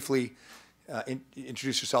briefly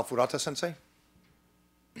introduce yourself, Urata-sensei.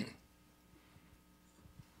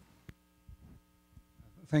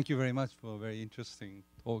 Thank you very much for a very interesting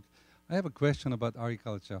talk. I have a question about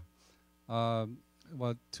agriculture.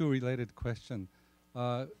 Well, two related questions.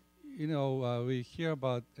 We hear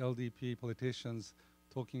about LDP politicians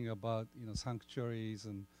talking about sanctuaries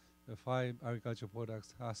and 5 agricultural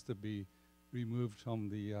products has to be removed from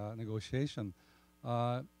the negotiation.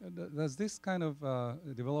 Does this kind of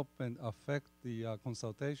development affect the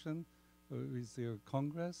consultation with your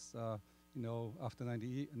Congress? After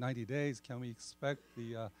 90 days, can we expect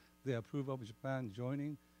the approval of Japan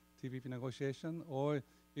joining TPP negotiation? Or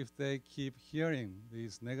if they keep hearing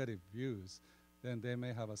these negative views, then they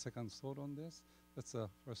may have a second thought on this? That's the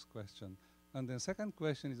first question. And the second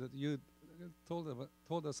question is that you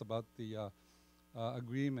told us about the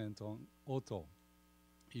agreement on auto.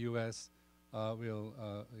 U.S. will,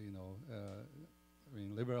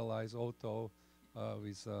 liberalize auto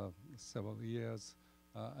with several years.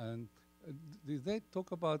 And did they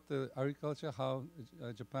talk about the agriculture, how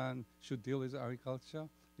Japan should deal with agriculture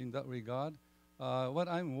in that regard? What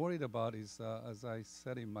I'm worried about is, as I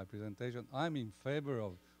said in my presentation, I'm in favor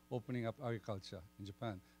of opening up agriculture in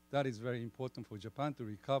Japan. That is very important for Japan to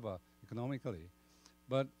recover economically.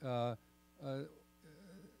 But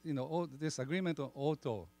this agreement on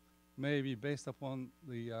auto may be based upon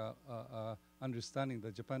the understanding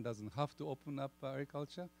that Japan doesn't have to open up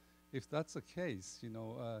agriculture. If that's the case,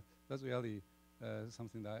 that's really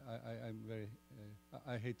something that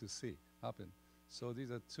I hate to see happen. So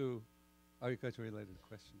these are two agriculture-related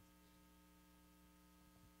questions.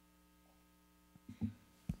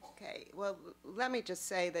 Okay, well, let me just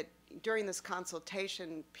say that during this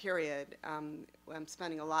consultation period, I'm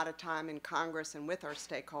spending a lot of time in Congress and with our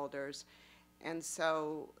stakeholders. And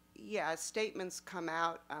so, yeah, statements come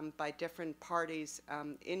out by different parties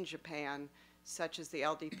in Japan, such as the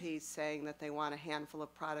LDP saying that they want a handful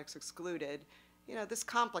of products excluded. This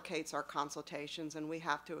complicates our consultations, and we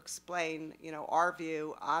have to explain, our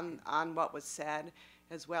view on what was said,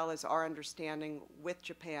 as well as our understanding with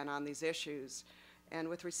Japan on these issues. And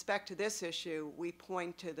with respect to this issue, we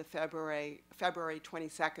point to the February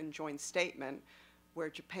 22nd joint statement, where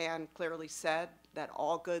Japan clearly said that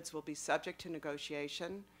all goods will be subject to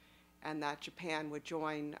negotiation, and that Japan would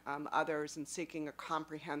join others in seeking a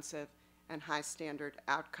comprehensive and high standard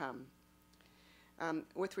outcome.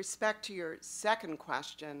 With respect to your second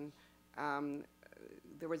question,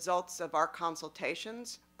 the results of our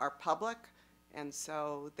consultations are public, and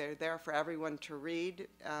so they're there for everyone to read.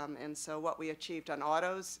 And so what we achieved on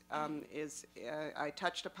autos is I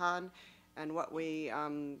touched upon, and what we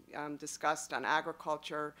discussed on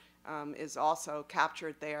agriculture is also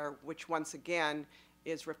captured there, which once again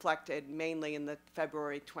is reflected mainly in the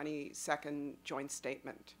February 22nd joint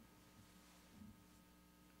statement.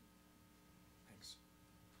 Thanks.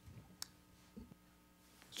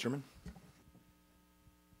 Mr. Chairman?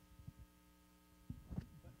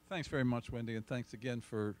 Thanks very much, Wendy, and thanks again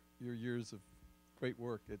for your years of great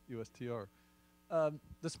work at USTR.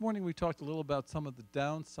 This morning we talked a little about some of the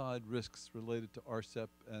downside risks related to RCEP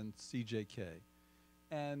and CJK.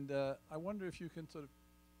 And I wonder if you can sort of,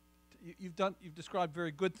 you've described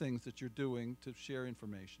very good things that you're doing to share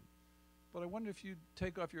information. But I wonder if you'd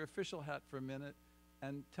take off your official hat for a minute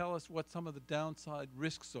and tell us what some of the downside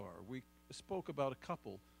risks are. We spoke about a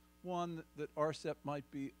couple. One, that RCEP might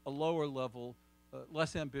be a lower level,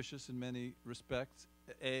 less ambitious in many respects.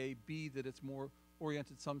 A. B, that it's more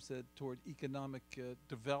oriented, some said, toward economic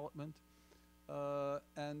development.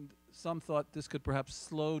 And some thought this could perhaps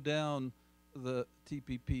slow down the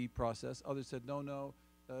TPP process. Others said, no,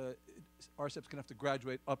 RCEP's going to have to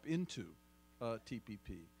graduate up into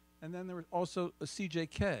TPP. And then there was also a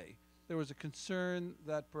CJK. There was a concern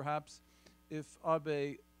that perhaps if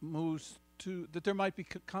Abe moves to, that there might be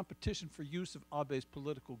competition for use of Abe's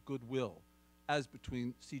political goodwill as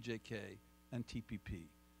between CJK and TPP.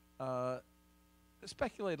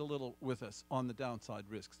 Speculate a little with us on the downside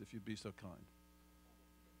risks, if you'd be so kind.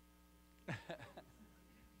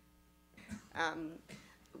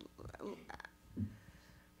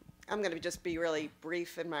 I'm going to just be really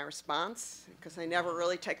brief in my response, because I never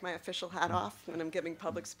really take my official hat off when I'm giving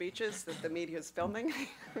public speeches that the media is filming.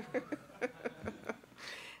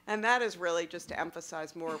 And that is really just to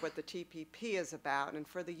emphasize more what the TPP is about. And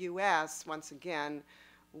for the U.S., once again,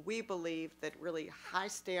 we believe that really high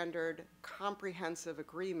standard, comprehensive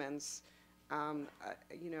agreements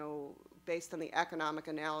you know, based on the economic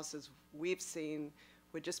analysis we've seen,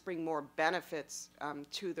 would just bring more benefits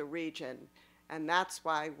to the region. And that's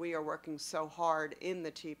why we are working so hard in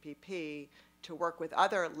the TPP to work with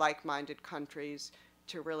other like-minded countries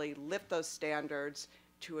to really lift those standards,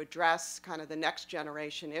 to address kind of the next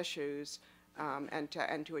generation issues, and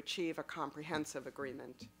to achieve a comprehensive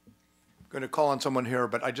agreement. I'm going to call on someone here,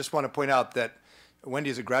 but I just want to point out that Wendy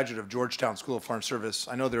is a graduate of Georgetown School of Foreign Service.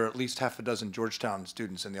 I know there are at least half a dozen Georgetown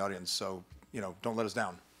students in the audience, so, you know, don't let us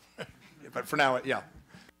down. But for now, yeah.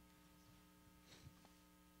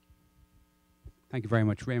 Thank you very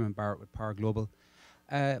much. Raymond Barrett with Power Global.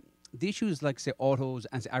 The issues like, say, autos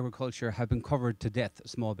and say, agriculture have been covered to death a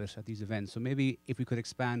small bit at these events. So maybe if we could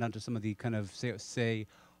expand onto some of the kind of, say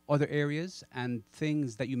other areas and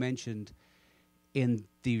things that you mentioned in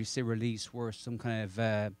the, say, release were some kind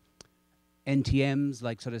of NTMs,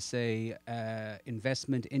 like sort of, say,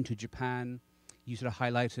 investment into Japan. You sort of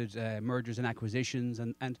highlighted mergers and acquisitions.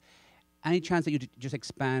 And any chance that you just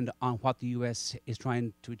expand on what the U.S. is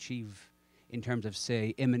trying to achieve in terms of,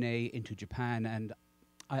 say, M&A into Japan? And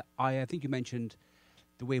I think you mentioned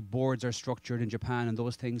the way boards are structured in Japan and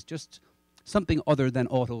those things, just something other than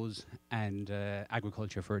autos and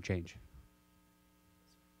agriculture for a change.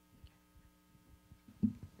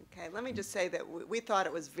 Okay, let me just say that we thought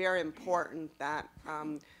it was very important that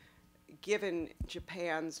given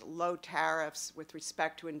Japan's low tariffs with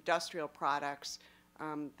respect to industrial products,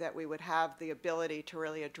 that we would have the ability to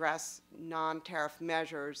really address non-tariff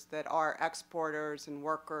measures that our exporters and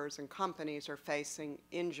workers and companies are facing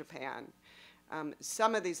in Japan.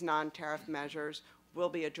 Some of these non-tariff measures will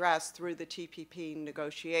be addressed through the TPP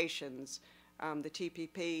negotiations. The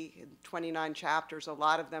TPP, 29 chapters, a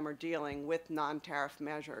lot of them are dealing with non-tariff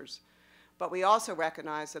measures. But we also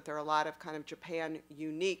recognize that there are a lot of kind of Japan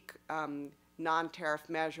unique non-tariff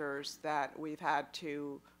measures that we've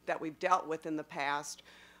dealt with in the past,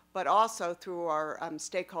 but also through our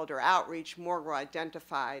stakeholder outreach, more were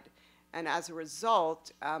identified. And as a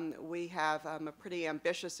result, we have a pretty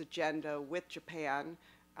ambitious agenda with Japan.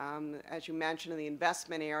 As you mentioned, in the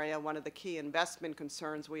investment area, one of the key investment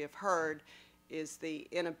concerns we have heard is the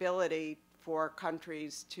inability for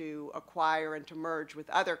countries to acquire and to merge with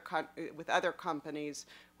other companies,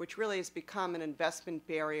 which really has become an investment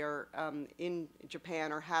barrier in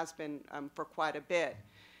Japan, or has been for quite a bit.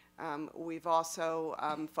 We've also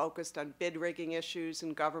focused on bid rigging issues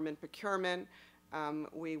and government procurement.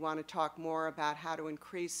 We want to talk more about how to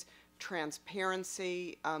increase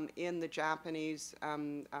transparency in the Japanese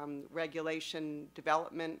regulation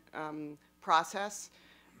development process.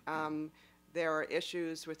 There are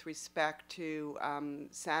issues with respect to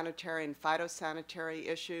sanitary and phytosanitary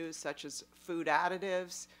issues, such as food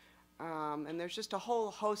additives, and there's just a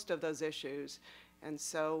whole host of those issues. And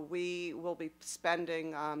so we will be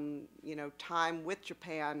spending, you know, time with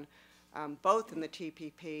Japan, both in the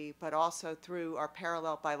TPP, but also through our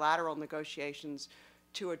parallel bilateral negotiations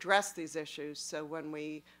to address these issues. So when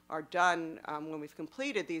we are done, when we've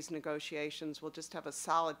completed these negotiations, we'll just have a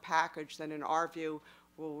solid package that, in our view,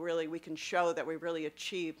 we can show that we really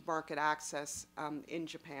achieved market access in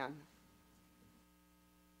Japan.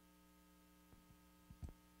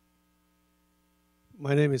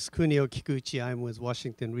 My name is Kunio Kikuchi. I'm with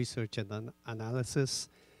Washington Research and Analysis.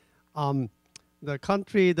 The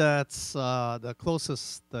country that's the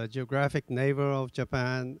closest geographic neighbor of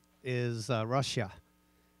Japan is Russia.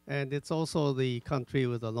 And it's also the country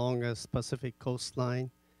with the longest Pacific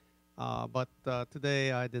coastline. But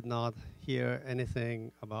today I did not hear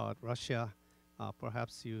anything about Russia.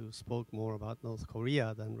 Perhaps you spoke more about North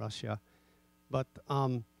Korea than Russia. But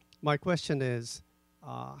my question is,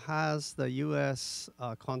 has the U.S.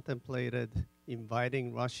 contemplated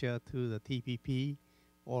inviting Russia to the TPP,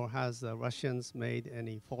 or has the Russians made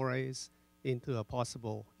any forays into a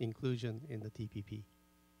possible inclusion in the TPP?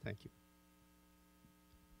 Thank you.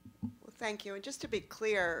 Well, thank you. And just to be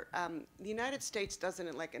clear, the United States doesn't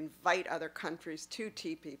invite other countries to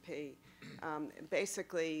TPP.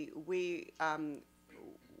 Basically, we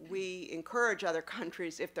encourage other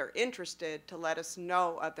countries, if they're interested, to let us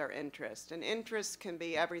know of their interest. And interest can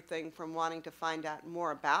be everything from wanting to find out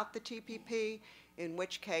more about the TPP, in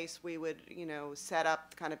which case we would, you know, set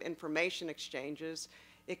up kind of information exchanges.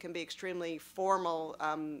 It can be extremely formal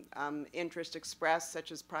interest expressed,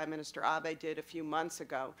 such as Prime Minister Abe did a few months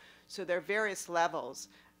ago. So there are various levels.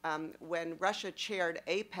 When Russia chaired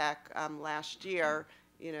APEC last year,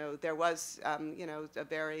 you know, there was, you know, a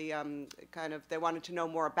very they wanted to know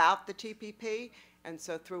more about the TPP, and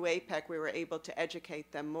so through APEC we were able to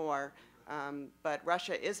educate them more. But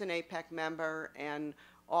Russia is an APEC member, and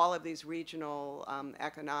all of these regional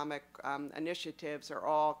economic initiatives are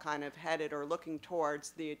all kind of headed or looking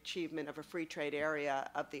towards the achievement of a free trade area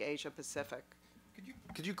of the Asia Pacific.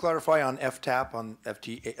 Could you clarify on FTAP, on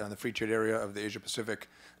FTA, on the free trade area of the Asia Pacific?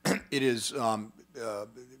 It is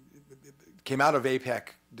came out of APEC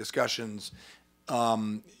discussions.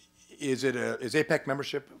 Is APEC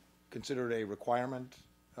membership considered a requirement,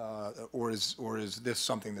 or is this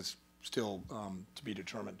something that's still to be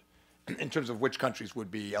determined in terms of which countries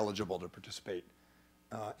would be eligible to participate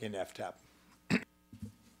in FTAP?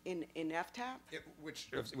 In FTAP?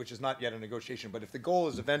 Which is not yet a negotiation, but if the goal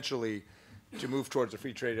is eventually to move towards a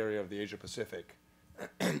free trade area of the Asia Pacific,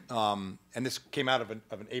 and this came out of an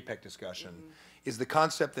APEC discussion, is the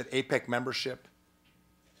concept that APEC membership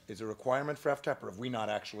is a requirement for FTAP, or have we not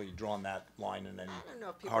actually drawn that line in any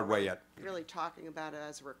hard way yet? Really talking about it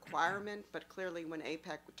as a requirement, but clearly when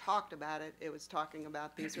APEC talked about it, it was talking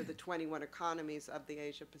about these are the 21 economies of the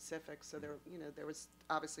Asia Pacific. So there was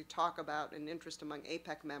obviously talk about an interest among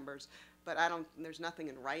APEC members, but there's nothing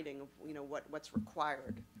in writing of what's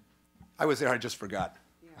required. I was there, I just forgot.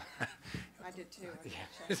 Yeah, I did too.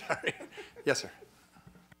 Sorry. Yes, sir.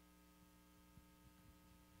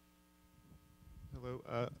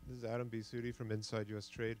 Hello, this is Adam B. Sudi from Inside U.S.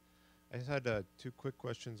 Trade. I just had two quick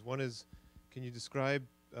questions. One is, can you describe,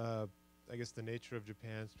 I guess, the nature of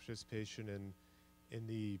Japan's participation in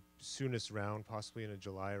the soonest round, possibly in a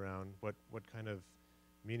July round? What kind of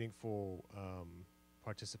meaningful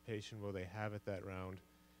participation will they have at that round?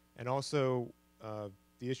 And also,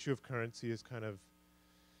 the issue of currency is kind of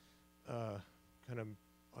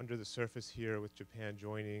under the surface here with Japan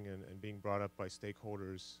joining and being brought up by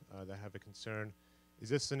stakeholders that have a concern. Is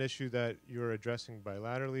this an issue that you're addressing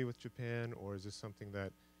bilaterally with Japan, or is this something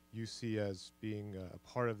that you see as being a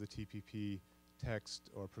part of the TPP text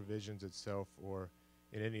or provisions itself, or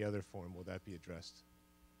in any other form will that be addressed?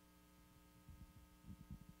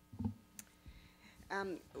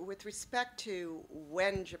 With respect to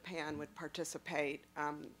when Japan would participate,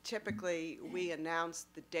 typically we announce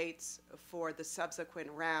the dates for the subsequent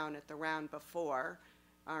round at the round before.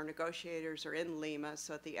 Our negotiators are in Lima,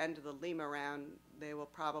 so at the end of the Lima round, they will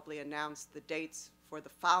probably announce the dates for the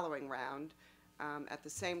following round. At the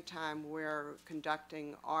same time, we're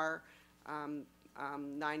conducting our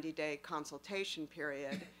 90-day consultation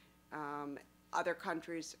period. Other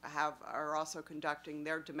countries are also conducting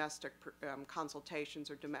their domestic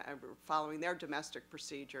consultations or following their domestic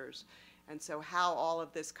procedures. And so how all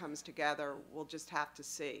of this comes together, we'll just have to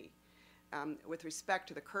see. With respect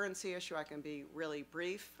to the currency issue, I can be really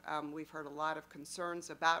brief. We've heard a lot of concerns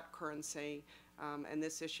about currency, and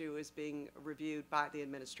this issue is being reviewed by the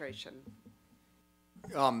administration.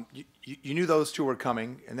 You knew those two were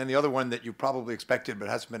coming, and then the other one that you probably expected but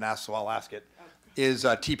hasn't been asked, so I'll ask it, is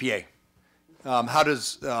TPA. How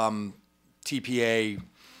does TPA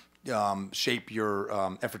shape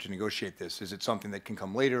your effort to negotiate this? Is it something that can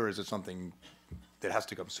come later? Is it something that has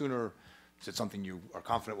to come sooner? Is it something you are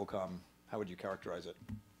confident will come? How would you characterize it?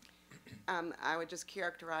 I would just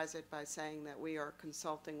characterize it by saying that we are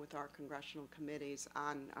consulting with our congressional committees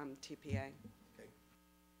on TPA.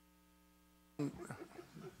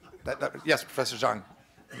 Okay. Yes, Professor Zhang.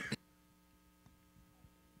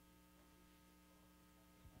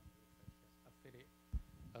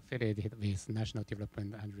 Affiliated with National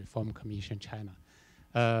Development and Reform Commission China.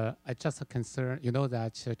 I just concern, you know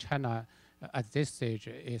that China at this stage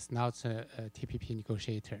is not a TPP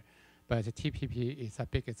negotiator, but TPP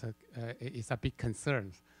is a big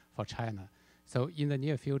concern for China. So in the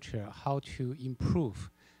near future, how to improve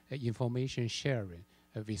information sharing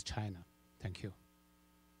with China? Thank you.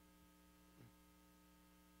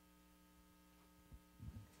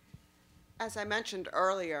 As I mentioned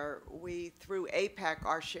earlier, we, through APEC,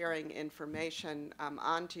 are sharing information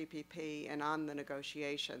on TPP and on the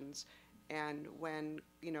negotiations. And when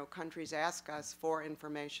countries ask us for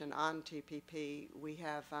information on TPP, we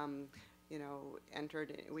have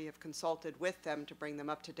we have consulted with them to bring them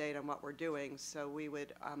up to date on what we're doing. So we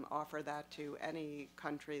would offer that to any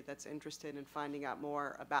country that's interested in finding out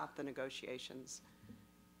more about the negotiations.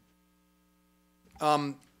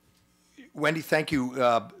 Wendy, thank you.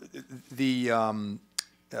 The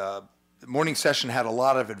morning session had a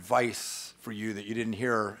lot of advice for you that you didn't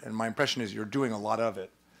hear, and my impression is you're doing a lot of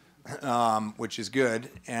it, which is good.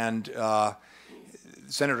 And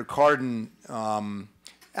Senator Cardin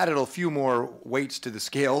added a few more weights to the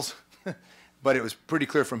scales, but it was pretty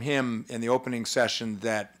clear from him in the opening session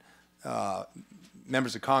that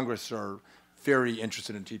members of Congress are very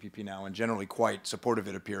interested in TPP now and generally quite supportive,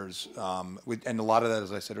 it appears. And a lot of that,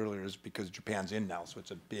 as I said earlier, is because Japan's in now, so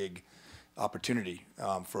it's a big opportunity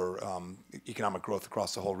for economic growth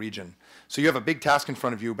across the whole region. So you have a big task in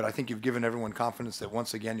front of you, but I think you've given everyone confidence that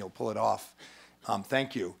once again you'll pull it off.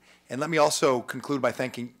 Thank you. And let me also conclude by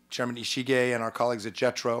thanking Chairman Ishige and our colleagues at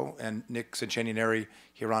JETRO and Nick Sanchenieri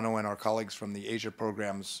Hirano and our colleagues from the Asia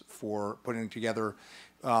programs for putting together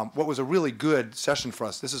what was a really good session for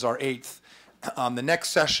us. This is our 8th. The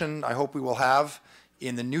next session I hope we will have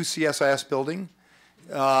in the new CSIS building,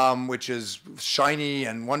 which is shiny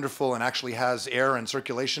and wonderful and actually has air and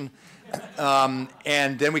circulation.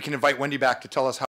 And then we can invite Wendy back to tell us how